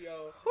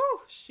 Yo. Whew,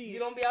 sheesh. You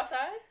don't be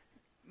outside.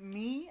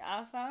 Me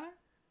outside?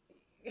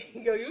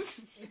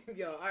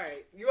 Yo, all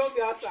right. You won't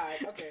be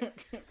outside. Okay.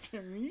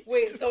 Me?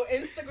 Wait, so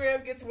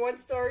Instagram gets one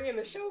story and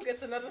the show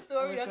gets another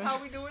story? That's how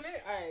we doing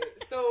it? All right.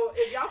 So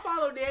if y'all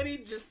follow Danny,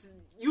 just,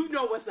 you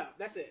know what's up.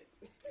 That's it.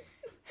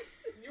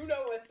 You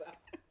know what's up.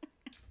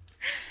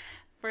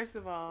 First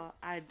of all,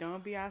 I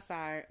don't be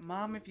outside.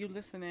 Mom, if you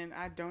listening,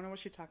 I don't know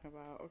what you're talking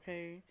about,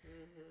 okay?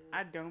 Mm-hmm.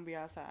 I don't be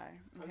outside,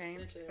 okay?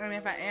 And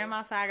if I am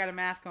outside, I got a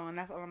mask on.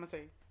 That's all I'm going to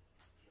say.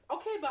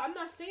 Okay, but I'm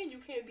not saying you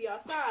can't be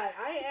outside.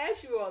 I ain't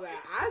asked you all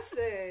that. I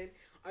said,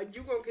 are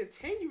you going to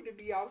continue to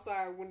be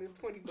outside when it's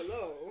 20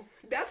 below?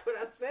 That's what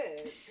I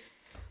said.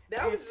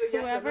 That was a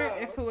yes or no.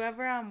 If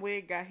whoever I'm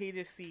with got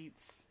heated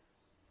seats.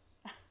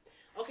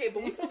 Okay,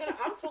 but I'm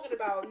talking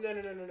about, no.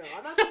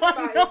 I'm not talking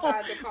about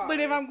inside the car. But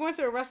if I'm going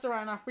to a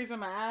restaurant and I'm freezing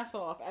my ass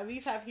off, at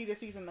least have heated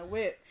seats in the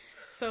whip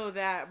so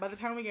that by the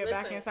time we get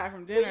back inside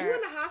from dinner. When you're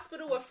in the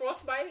hospital with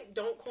frostbite,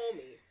 don't call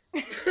me.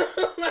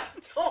 Like,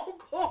 don't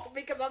call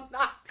me because I'm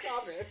not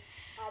coming.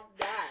 I'm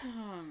not.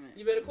 Oh,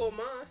 you better call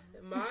Ma.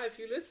 Ma, if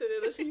you listen,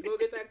 you go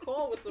get that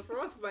call with the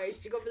frostbite.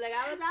 She gonna be like,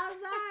 I was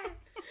outside.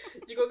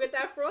 You go get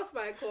that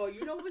frostbite call.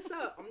 You know what's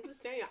up. I'm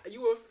just saying.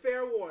 You were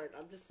fair warned.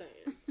 I'm just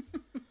saying.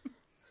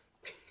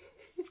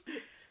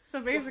 So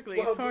basically,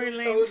 Tory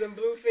Lanez toes and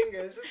blue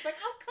fingers. It's like,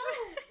 I'm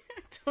cold.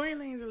 Tory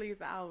Lanez released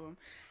the album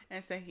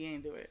and said he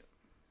ain't do it.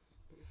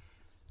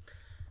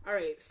 All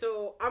right,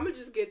 so I'm gonna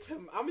just get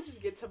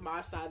to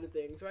my side of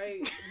things,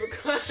 right?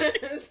 Because I'm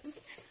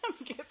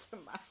gonna get to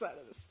my side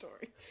of the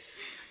story.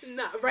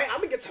 Nah, right? I'm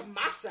gonna get to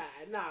my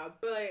side. Nah,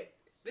 but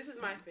this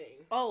is my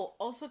thing. Oh,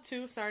 also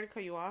too, sorry to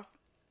cut you off.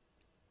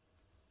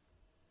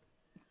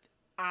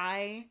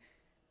 I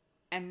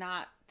am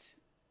not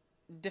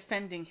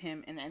defending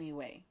him in any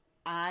way.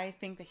 I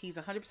think that he's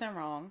 100%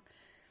 wrong.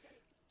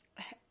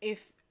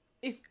 If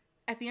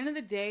at the end of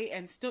the day,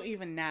 and still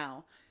even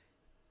now,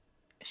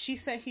 she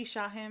said he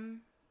shot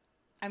him.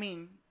 I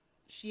mean,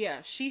 she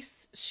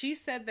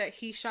said that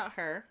he shot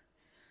her.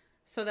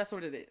 So that's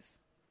what it is.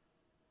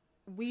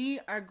 We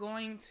are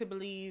going to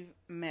believe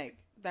Meg.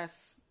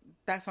 That's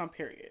on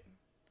period.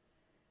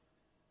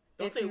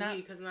 Don't say we,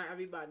 because not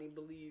everybody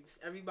believes.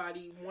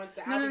 Everybody wants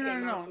to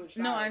advocate.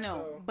 No, I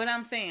know. So. But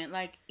I'm saying,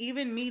 like,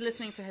 even me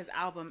listening to his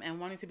album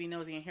and wanting to be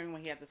nosy and hearing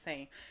what he had to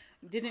say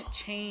didn't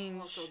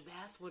change. Oh, so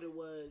that's what it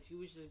was. You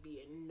was just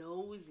being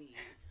nosy.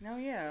 No,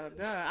 yeah,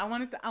 duh. I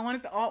wanted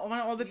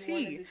all the tea. You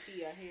wanted the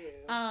tea, I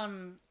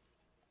hear.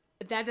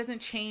 That doesn't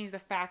change the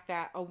fact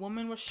that a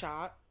woman was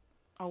shot,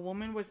 a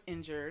woman was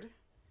injured,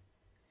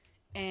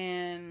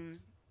 and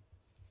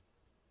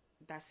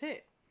that's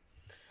it.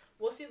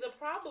 Well, see, the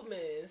problem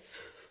is...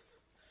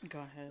 Go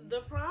ahead.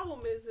 The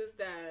problem is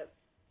that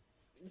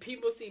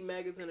people see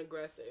Meg as an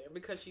aggressor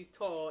because she's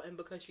tall and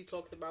because she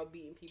talks about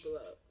beating people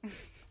up.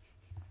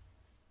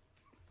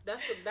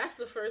 That's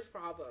the first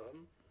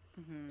problem.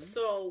 Mm-hmm.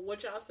 So,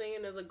 what y'all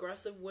saying is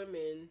aggressive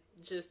women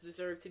just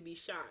deserve to be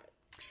shot.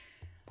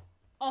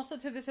 Also,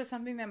 this is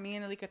something that me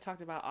and Alika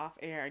talked about off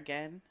air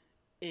again,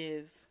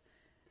 is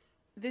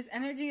this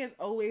energy is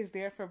always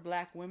there for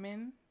black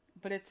women,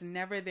 but it's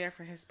never there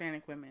for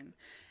Hispanic women.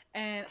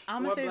 And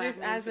I'm gonna say this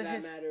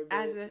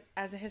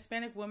as a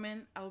Hispanic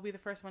woman, I will be the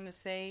first one to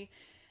say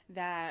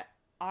that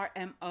our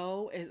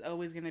MO is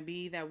always gonna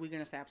be that we're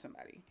gonna stab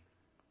somebody.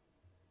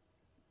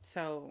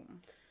 So,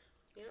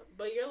 yeah,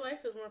 but your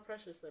life is more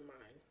precious than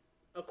mine,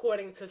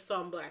 according to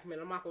some black men.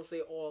 I'm not gonna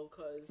say all,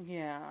 cause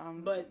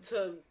but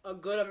to a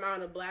good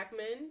amount of black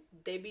men,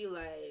 they be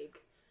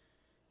like,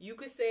 you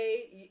could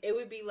say it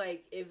would be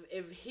like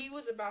if he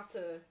was about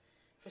to,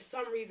 for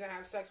some reason,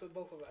 have sex with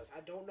both of us.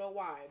 I don't know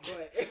why,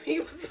 but if he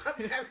was about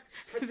to have,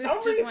 for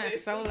some reason,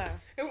 went so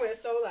left. It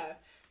went so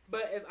left.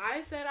 But if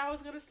I said I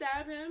was gonna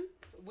stab him,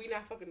 we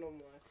not fucking no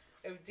more.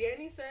 If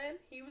Danny said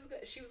she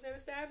was gonna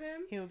stab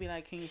him, he would be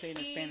like, "Can you say it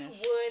in Spanish?"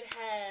 He would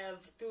have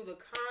threw the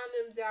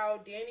condoms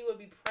out. Danny would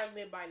be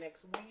pregnant by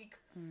next week.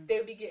 They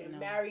would be getting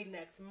married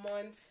next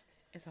month.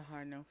 It's a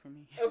hard no for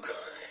me. Of course,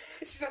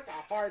 she's not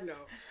a hard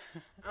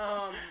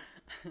no.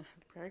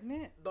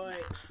 Pregnant,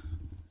 but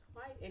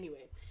why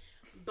anyway?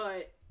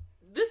 But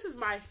this is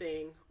my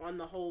thing on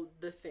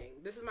the thing.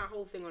 This is my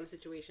whole thing on the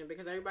situation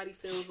because everybody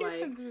feels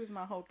like... This is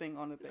my whole thing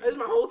on the thing. This is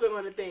my whole thing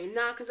on the thing.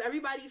 Nah, because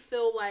everybody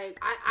feel like...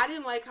 I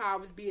didn't like how I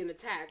was being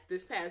attacked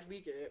this past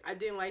weekend. I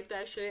didn't like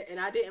that shit, and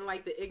I didn't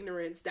like the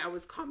ignorance that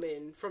was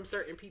coming from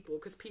certain people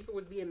because people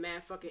was being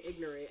mad fucking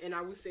ignorant, and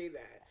I would say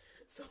that.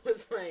 So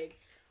it's like...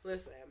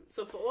 Listen,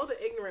 so for all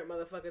the ignorant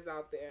motherfuckers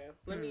out there,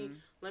 let me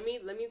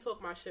talk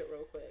my shit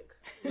real quick.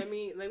 let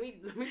me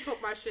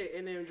talk my shit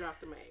and then drop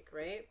the mic,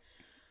 right?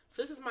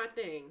 So this is my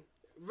thing.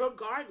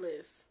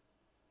 Regardless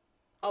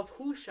of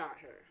who shot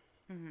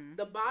her. Mm-hmm.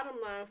 The bottom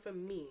line for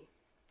me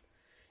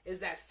is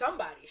that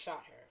somebody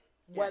shot her.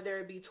 Yes. Whether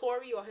it be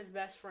Tory or his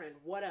best friend,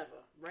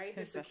 whatever, right?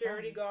 His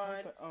security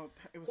guard.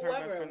 It was her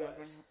best friend.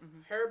 Mm-hmm.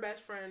 Her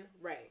best friend,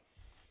 right.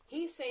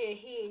 He's saying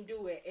he ain't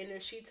do it, and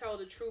if she tell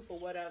the truth or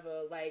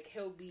whatever, like,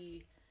 he'll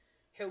be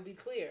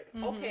cleared.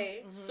 Mm-hmm,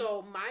 okay, mm-hmm.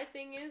 So my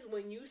thing is,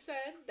 when you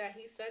said that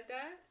he said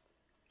that,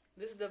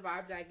 this is the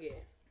vibes I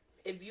get.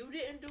 If you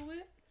didn't do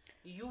it,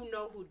 you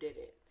know who did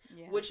it.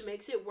 Yeah. Which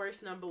makes it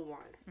worse, number one.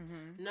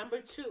 Mm-hmm. Number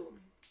two,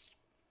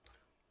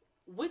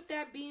 with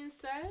that being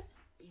said,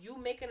 you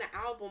making an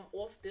album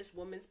off this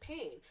woman's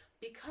pain.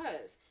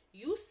 Because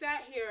you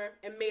sat here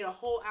and made a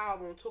whole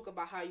album talk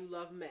about how you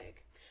love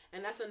Meg.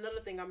 And that's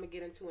another thing I'm going to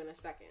get into in a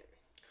second.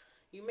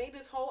 You made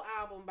this whole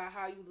album about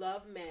how you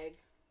love Meg.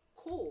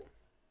 Cool.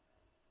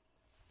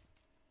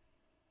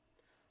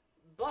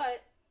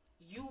 But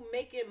you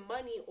making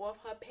money off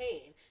her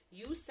pain.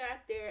 You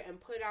sat there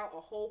and put out a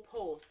whole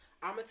post.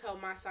 I'm going to tell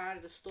my side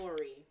of the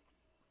story.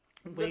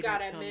 Look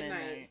out at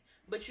midnight.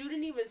 But you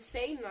didn't even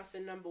say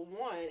nothing, number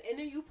one. And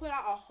then you put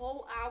out a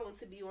whole album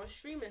to be on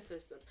streaming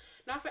systems.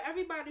 Now, for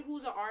everybody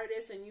who's an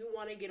artist and you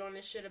want to get on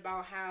this shit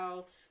about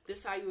how this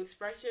is how you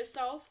express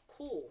yourself,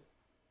 cool.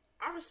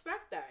 I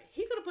respect that.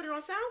 He could have put it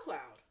on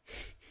SoundCloud.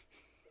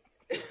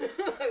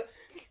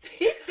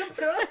 He could have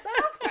put it on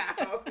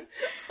SoundCloud.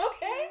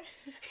 Okay?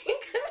 He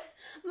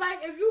could,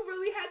 like, if you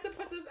really had to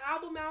put this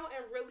album out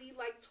and really,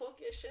 like, talk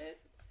your shit,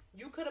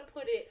 you could have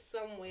put it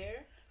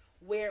somewhere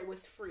where it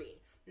was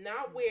free.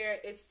 Not where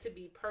it's to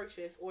be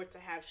purchased or to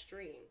have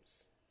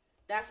streams.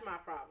 That's my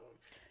problem.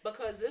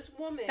 Because this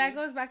woman... That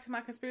goes back to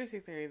my conspiracy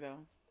theory, though.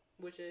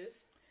 Which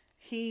is?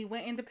 He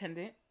went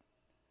independent.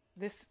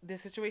 This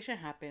situation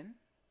happened.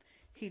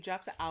 He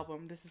drops an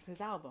album. This is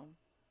his album.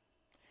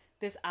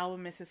 This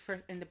album is his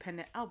first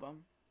independent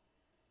album.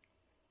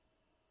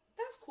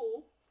 That's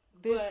cool.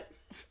 But...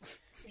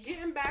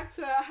 Getting back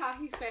to how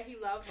he said he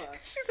loved her.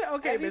 She said,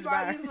 okay,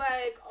 everybody's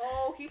like,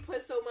 oh, he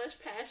put so much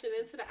passion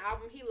into the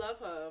album. He loved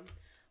her.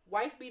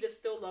 Wife beaters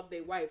still love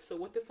their wife. So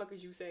what the fuck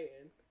is you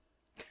saying?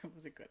 That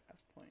was a good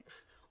ass point.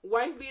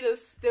 Wife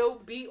beaters still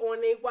beat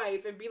on their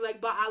wife and be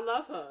like, but I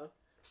love her.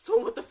 So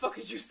what the fuck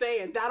is you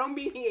saying? That don't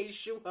mean he ain't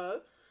shoot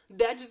her.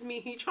 That just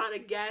mean he trying to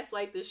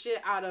gaslight the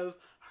shit out of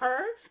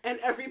her and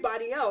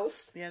everybody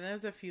else. Yeah,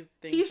 there's a few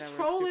things. He's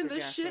trolling the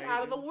shit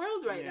out of the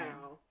world right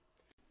now.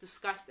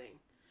 Disgusting.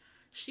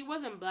 She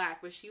wasn't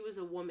black, but she was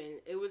a woman.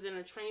 It was in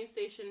a train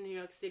station in New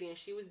York City, and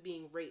she was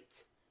being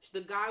raped.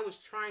 The guy was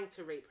trying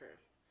to rape her.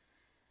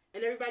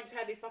 And everybody just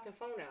had their fucking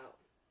phone out.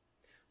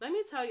 Let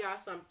me tell y'all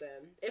something.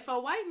 If a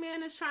white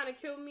man is trying to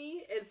kill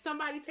me, and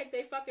somebody take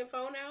their fucking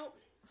phone out,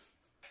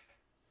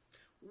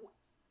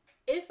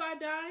 if I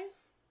die,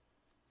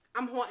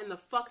 I'm haunting the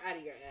fuck out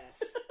of your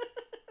ass.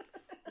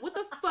 What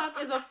the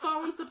fuck is a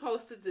phone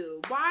supposed to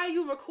do? Why are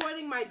you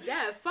recording my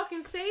death?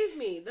 Fucking save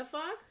me. The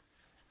fuck?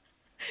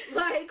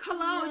 Like,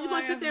 hello, no, you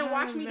gonna sit there and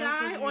watch me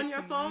die on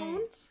your phone?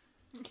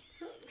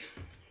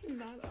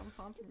 I'm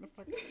haunting the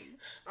fuck out of you.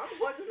 I'm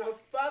haunting the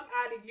fuck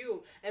out of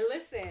you. And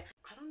listen,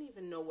 I don't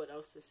even know what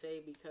else to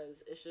say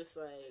because it's just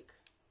like,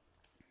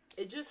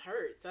 it just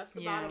hurts. That's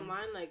the bottom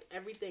line. Like,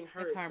 everything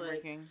hurts. It's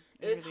heartbreaking.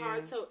 Like, it's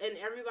hard to, and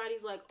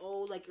everybody's like,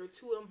 oh, like, you're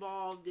too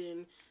involved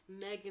in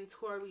Meg and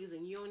Tory's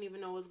and you don't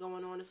even know what's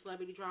going on in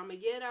celebrity drama.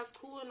 Yeah, that's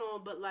cool and all,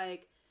 but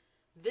like,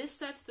 this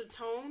sets the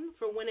tone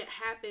for when it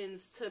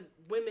happens to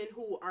women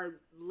who are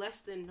less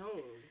than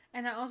known.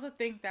 And I also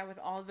think that with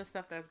all the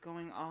stuff that's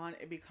going on,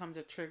 it becomes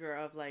a trigger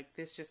of like,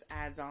 this just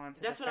adds on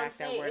to the fact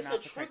that we're not protected. That's what I'm saying.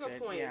 It's a trigger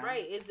point,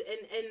 right?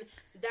 And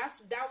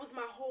that was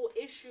my whole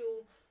issue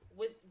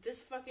with this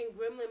fucking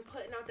gremlin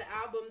putting out the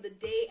album the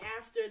day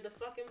after the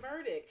fucking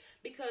verdict.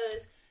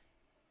 Because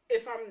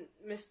if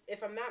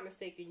I'm not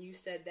mistaken, you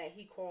said that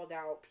he called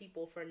out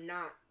people for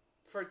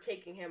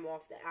taking him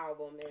off the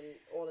album and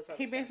all this other stuff.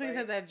 He basically right?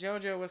 said that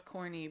JoJo was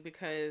corny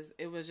because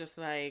it was just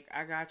like,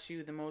 I got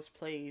you the most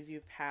plays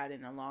you've had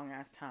in a long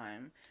ass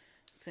time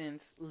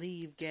since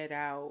Leave, Get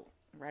Out,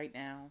 right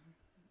now.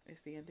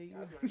 It's the end of you.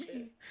 That's my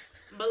shit.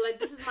 But like,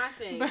 this is my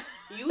thing.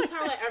 You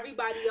telling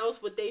everybody else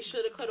what they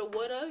shoulda, coulda,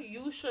 woulda.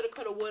 You shoulda,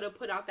 coulda, woulda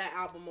put out that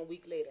album a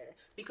week later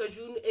because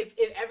if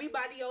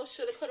everybody else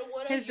shoulda, coulda,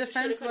 woulda, you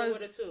shoulda, coulda,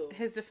 woulda too.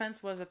 His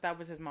defense was that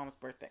was his mom's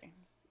birthday.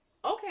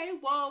 Okay,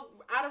 well,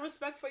 out of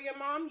respect for your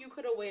mom, you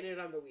could have waited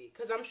another week.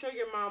 Because I'm sure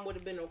your mom would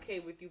have been okay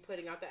with you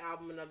putting out the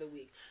album another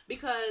week.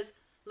 Because,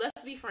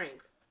 let's be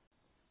frank.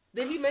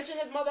 Did he mention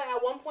his mother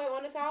at one point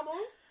on this album?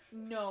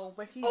 No,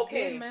 but he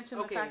did mention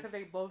the fact that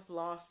they both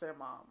lost their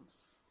moms.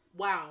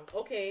 Wow,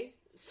 okay.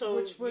 So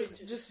which was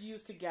just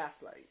used to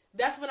gaslight.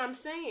 That's what I'm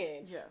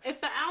saying. Yes. If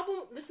the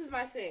album, this is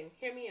my thing,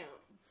 hear me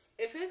out.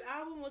 If his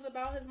album was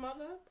about his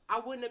mother, I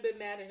wouldn't have been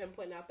mad at him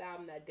putting out the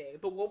album that day.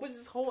 But what was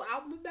his whole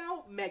album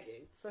about?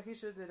 Megan. So he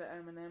should have did an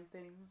Eminem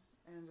thing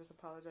and just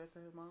apologized to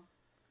his mom?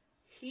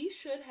 He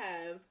should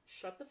have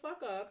shut the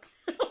fuck up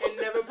and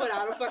never put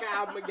out a fucking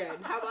album again.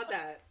 How about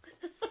that?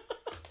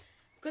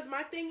 Because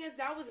my thing is,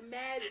 that was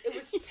mad. It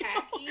was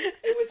tacky.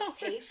 It was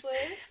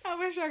tasteless. I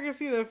wish I could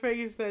see the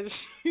face that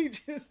she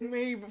just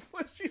made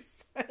before she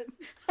said.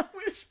 I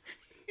wish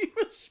he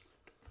was.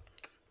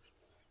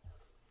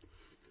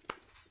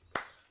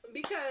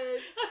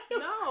 Because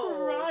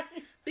no, Right.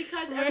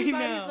 because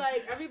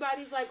Right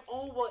everybody's like,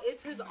 oh well,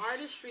 it's his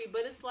artistry,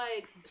 but it's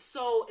like,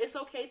 so it's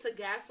okay to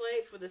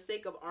gaslight for the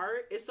sake of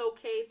art. It's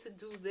okay to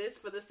do this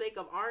for the sake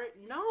of art.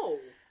 No.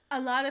 A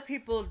lot of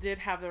people did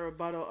have the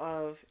rebuttal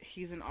of,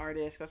 he's an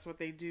artist. That's what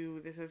they do.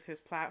 This is his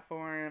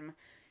platform.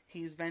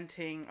 He's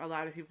venting. A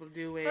lot of people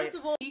do it. First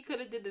of all, he could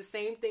have did the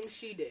same thing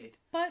she did.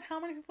 But how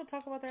many people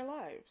talk about their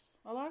lives?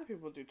 A lot of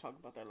people do talk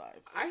about their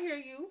lives. I hear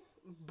you,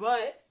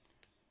 but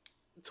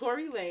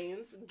Tory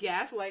Lanez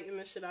gaslighting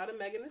the shit out of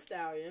Megan Thee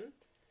Stallion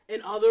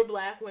and other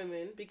black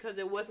women because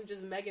it wasn't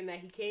just Megan that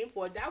he came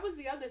for. That was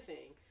the other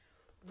thing.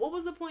 What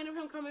was the point of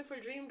him coming for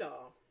Dream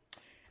Doll?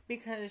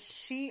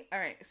 Because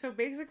alright, so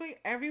basically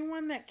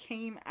everyone that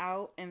came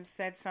out and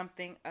said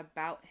something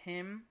about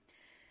him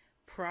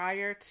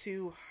prior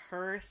to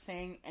her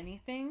saying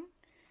anything,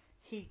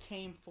 he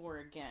came for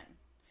again.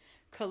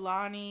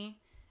 Kalani,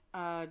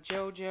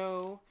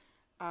 JoJo,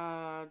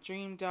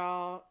 Dream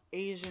Doll,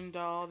 Asian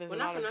Doll, there's a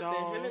lot of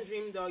dolls. Him and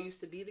Dream Doll used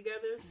to be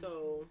together,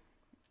 so...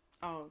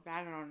 Oh,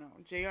 I don't know.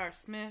 J.R.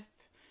 Smith,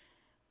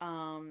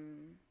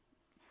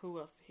 who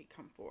else did he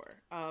come for?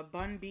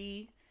 Bun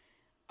B.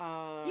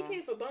 He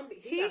came for Bun B.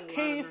 He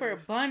came for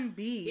Bun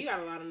B. He got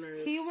a lot of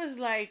nerve. He was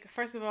like,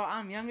 first of all,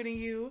 I'm younger than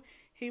you.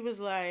 He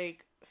was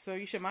like, so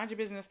you should mind your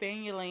business, stay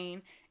in your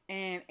lane.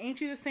 And ain't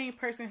you the same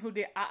person who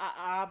did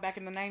back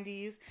in the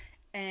 90s?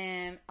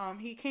 And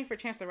he came for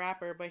Chance the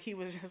Rapper, but he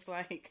was just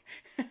like,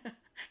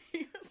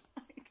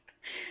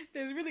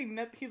 there's really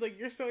nothing. He's like,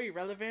 you're so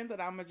irrelevant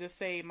that I'm gonna just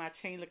say my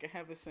chain looking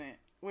heaven sent,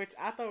 which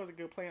I thought was a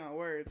good play on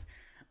words.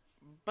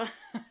 But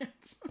he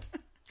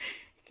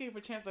came for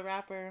Chance the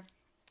Rapper.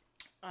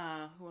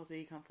 Who else did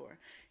he come for?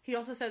 He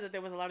also said that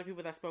there was a lot of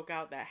people that spoke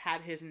out that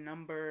had his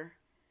number,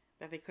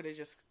 that they could have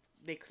just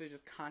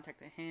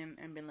contacted him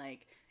and been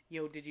like,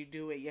 yo, did you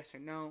do it? Yes or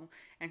no?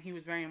 And he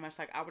was very much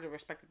like, I would have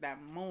respected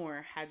that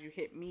more had you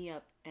hit me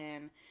up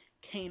and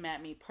came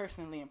at me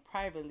personally and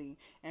privately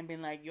and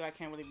been like, yo, I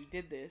can't believe you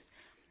did this,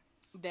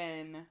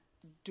 than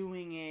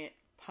doing it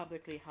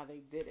publicly how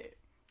they did it.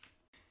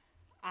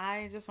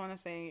 I just want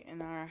to say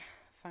in our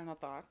final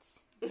thoughts.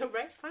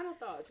 Right? Final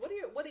thoughts.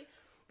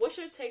 What's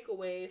your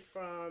takeaway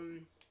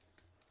from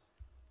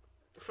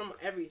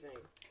everything?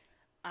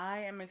 I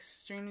am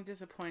extremely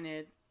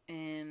disappointed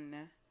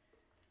in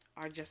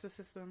our justice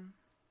system.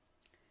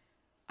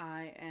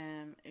 I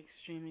am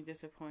extremely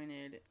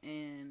disappointed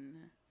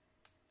in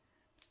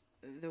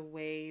the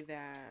way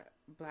that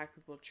black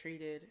people are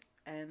treated,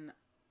 and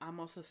I'm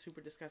also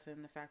super disgusted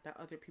in the fact that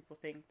other people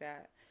think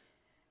that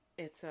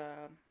it's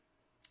a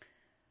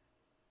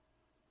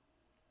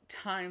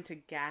time to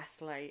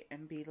gaslight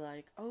and be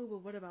like, oh,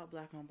 but what about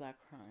black on black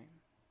crime?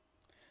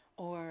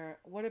 Or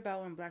what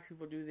about when black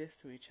people do this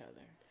to each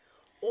other?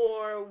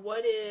 Or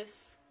what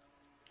if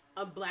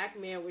a black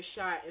man was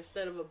shot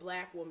instead of a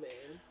black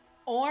woman?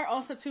 Or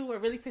also too, what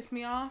really pissed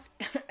me off,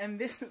 and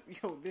this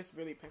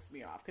really pissed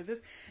me off, because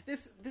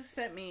this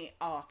set me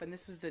off, and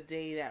this was the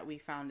day that we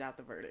found out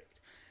the verdict.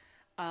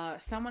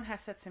 Someone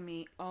has said to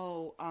me,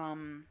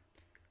 my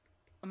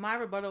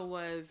rebuttal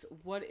was,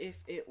 what if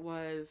it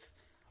was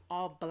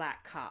all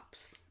black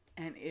cops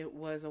and it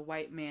was a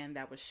white man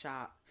that was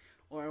shot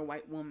or a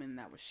white woman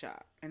that was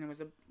shot, and it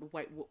was a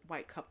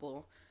white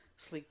couple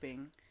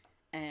sleeping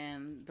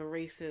and the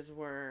races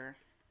were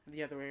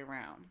the other way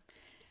around?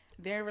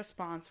 Their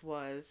response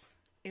was,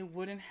 it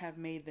wouldn't have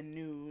made the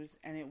news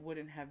and it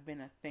wouldn't have been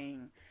a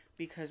thing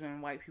because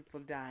when white people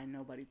die,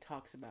 nobody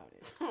talks about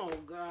it. Oh,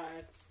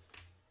 God.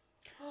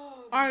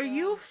 Oh, are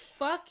you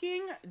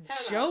fucking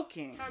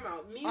joking? Time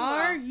out.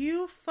 Are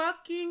you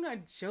fucking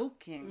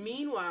joking?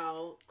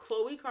 Meanwhile,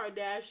 Khloe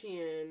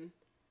Kardashian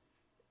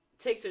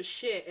takes a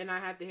shit and I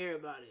have to hear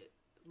about it.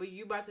 But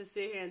you about to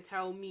sit here and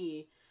tell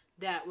me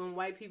that when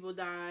white people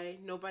die,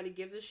 nobody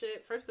gives a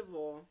shit? First of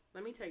all,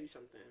 let me tell you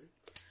something.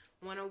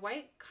 When a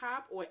white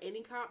cop or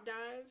any cop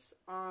dies,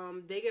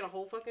 they get a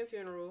whole fucking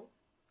funeral.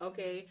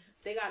 Okay?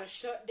 They gotta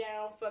shut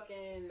down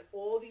fucking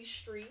all these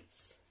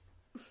streets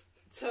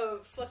to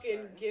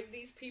fucking give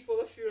these people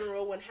a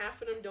funeral when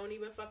half of them don't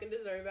even fucking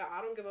deserve it.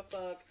 I don't give a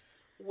fuck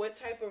what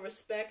type of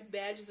respect,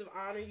 badges of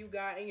honor you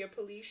got in your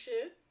police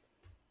shit.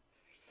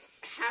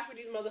 Half of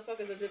these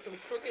motherfuckers that did some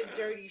crooked,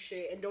 dirty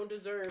shit and don't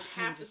deserve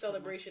half the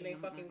celebration they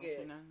fucking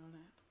get.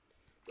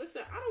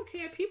 Listen, I don't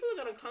care. People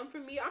are gonna come for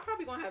me. I'm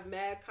probably gonna have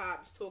mad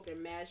cops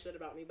talking mad shit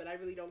about me, but I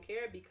really don't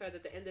care because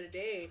at the end of the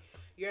day,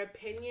 your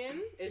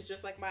opinion is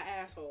just like my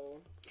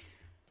asshole.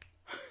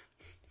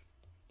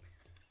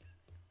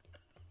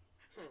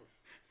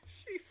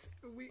 She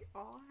said we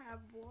all have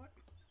one.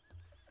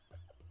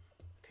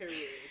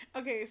 Period.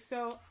 Okay,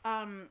 so,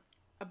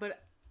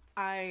 but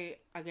I,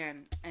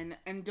 again,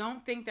 and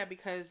don't think that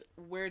because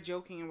we're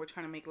joking and we're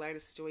trying to make light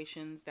of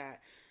situations that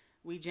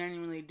we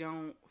genuinely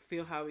don't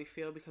feel how we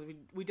feel, because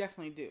we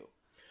definitely do.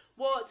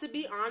 Well, to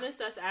be honest,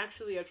 that's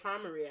actually a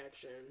trauma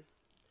reaction.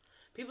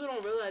 People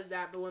don't realize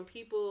that, but when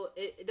people...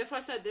 that's why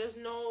I said there's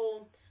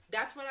no...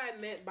 That's what I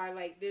meant by,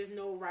 like, there's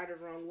no right or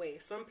wrong way.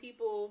 Some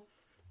people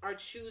are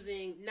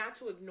choosing not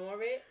to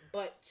ignore it,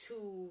 but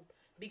to...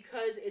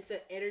 Because it's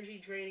an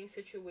energy draining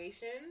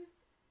situation,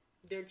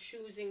 they're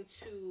choosing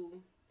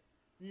to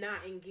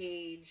not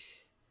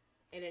engage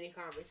in any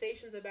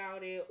conversations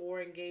about it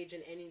or engage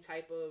in any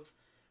type of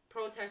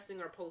protesting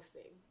or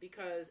posting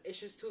because it's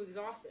just too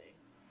exhausting.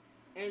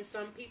 And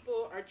some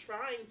people are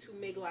trying to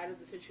make light of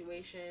the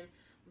situation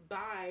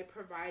by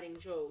providing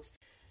jokes.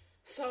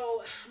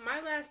 So my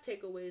last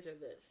takeaways are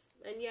this.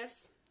 And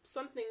yes,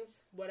 some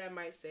things, what I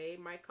might say,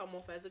 might come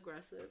off as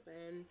aggressive.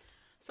 And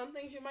some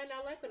things you might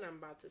not like what I'm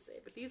about to say.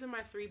 But these are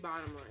my 3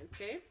 bottom lines,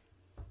 okay?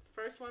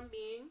 First one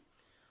being,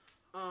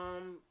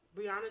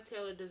 Breonna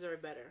Taylor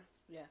deserved better.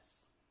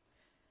 Yes.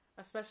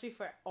 Especially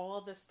for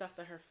all the stuff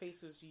that her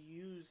face was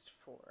used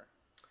for.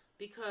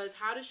 Because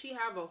how does she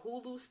have a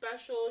Hulu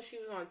special? She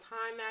was on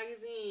Time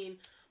magazine,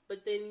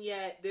 but then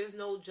yet there's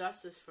no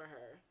justice for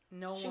her.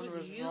 No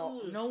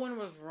one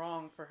was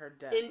wrong for her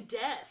death. In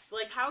death.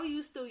 Like, how are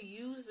you still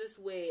used this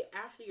way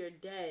after you're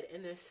dead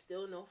and there's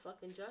still no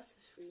fucking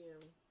justice for you?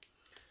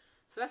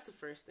 So that's the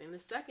first thing. The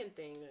second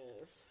thing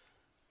is,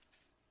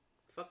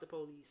 fuck the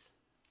police.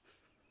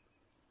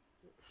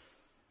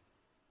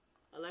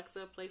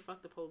 Alexa, play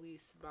Fuck the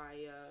Police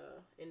by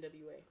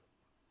NWA.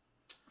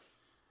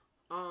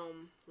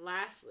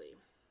 Lastly,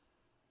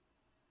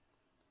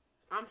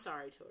 I'm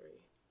sorry,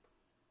 Tori,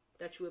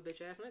 that you a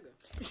bitch ass nigga.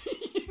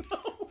 You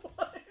know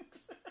what?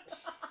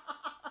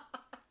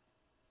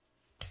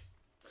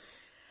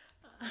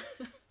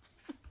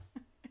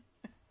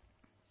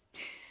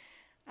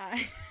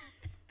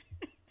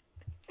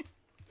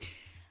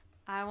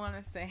 I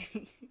want to say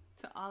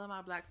to all of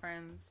my black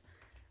friends,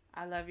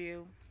 I love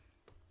you.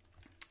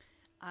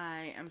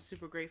 I am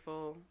super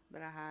grateful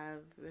that I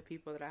have the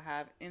people that I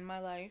have in my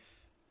life.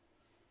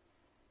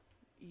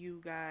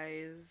 You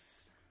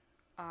guys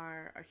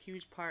are a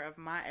huge part of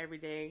my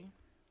everyday.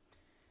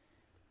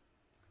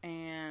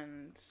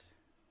 And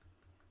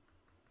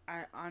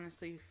I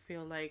honestly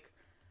feel like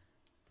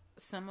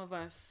some of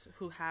us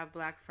who have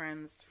black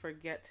friends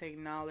forget to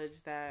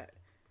acknowledge that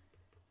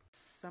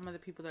some of the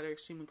people that are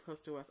extremely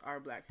close to us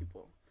are black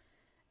people.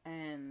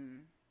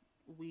 And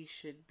we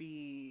should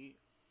be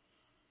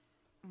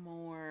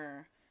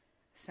more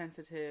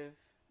sensitive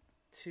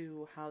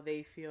to how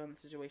they feel in the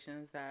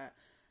situations that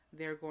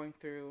they're going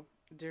through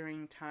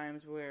during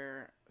times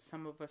where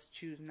some of us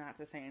choose not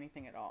to say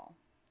anything at all.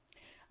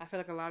 I feel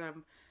like a lot of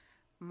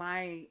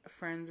my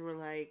friends were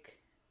like,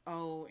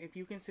 oh, if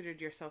you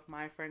considered yourself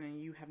my friend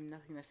and you have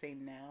nothing to say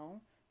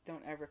now,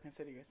 don't ever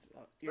consider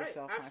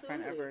yourself my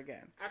friend ever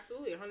again.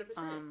 Absolutely,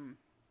 100%.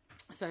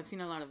 So I've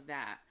seen a lot of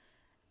that.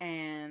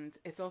 And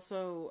it's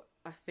also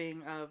a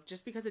thing of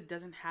just because it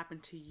doesn't happen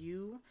to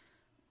you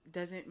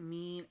doesn't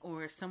mean,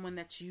 or someone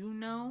that you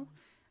know,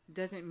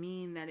 doesn't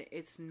mean that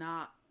it's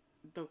not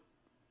the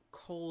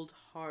cold,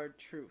 hard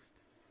truth.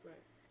 Right.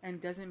 And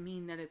doesn't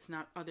mean that it's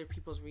not other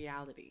people's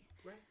reality.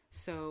 Right.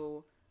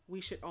 So we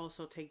should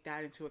also take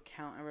that into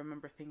account and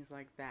remember things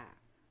like that.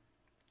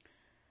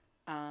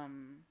 I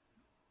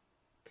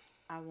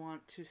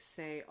want to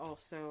say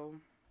also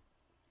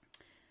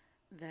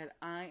that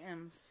I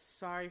am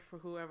sorry for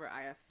whoever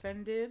I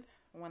offended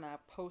when I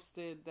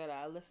posted that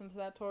I listened to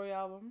that Tory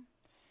album.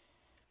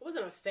 I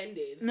wasn't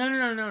offended.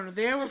 No.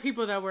 There were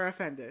people that were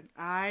offended.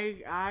 I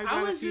got a few DMs.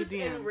 I was just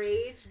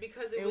enraged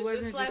because it was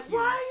just like,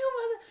 why are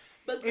you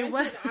But it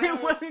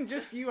wasn't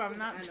just you. I'm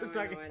not just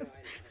talking. I know.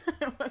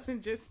 It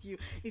wasn't just you.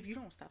 If you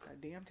don't stop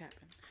that damn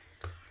tapping.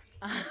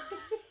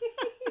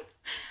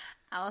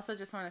 I also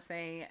just want to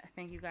say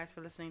thank you guys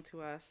for listening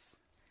to us.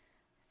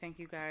 Thank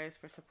you guys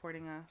for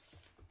supporting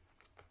us.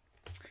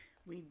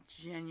 We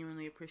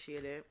genuinely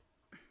appreciate it.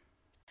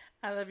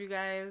 I love you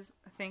guys.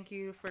 Thank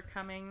you for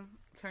coming.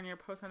 Turn your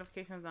post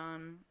notifications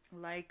on.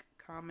 Like,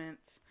 comment.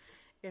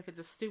 If it's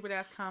a stupid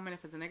ass comment,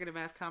 if it's a negative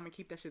ass comment,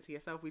 keep that shit to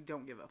yourself. We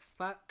don't give a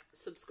fuck.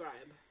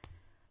 Subscribe.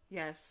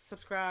 Yes,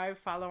 subscribe.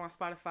 Follow on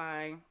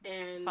Spotify.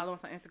 And follow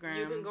us on Instagram.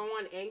 You can go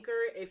on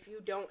Anchor if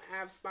you don't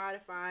have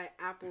Spotify,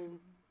 Apple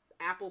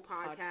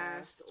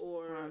Podcast,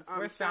 or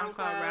we're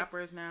SoundCloud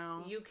rappers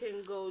now. You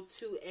can go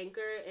to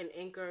Anchor, and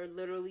Anchor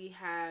literally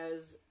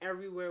has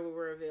everywhere where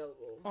we're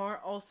available. Or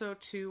also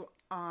to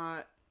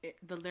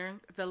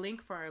the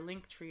link for our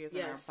link tree is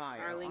in our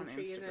bio. Our link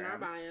tree is in our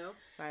bio.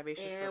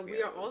 Vivacious and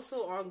we are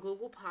also on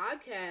Google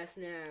Podcasts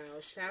now.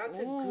 Shout out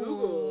to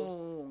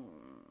Google.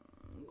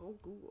 Go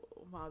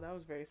Google. Wow, that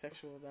was very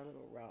sexual. That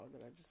little row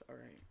that I just. All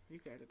right, you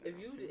got it.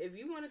 If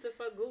you wanted to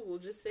fuck Google,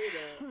 just say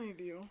that. I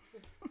do.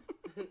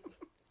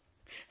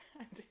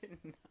 I did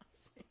not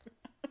say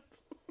that.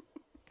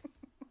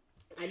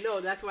 I know.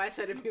 That's why I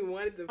said if you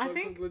wanted to fuck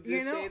Google, just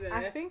say that.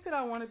 I think that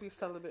I want to be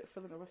celibate for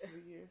the rest of the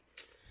year.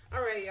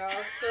 All right, y'all.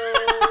 So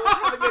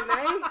have a good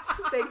night.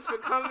 Thanks for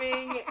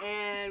coming,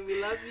 and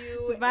we love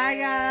you. Bye,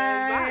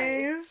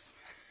 guys. Bye.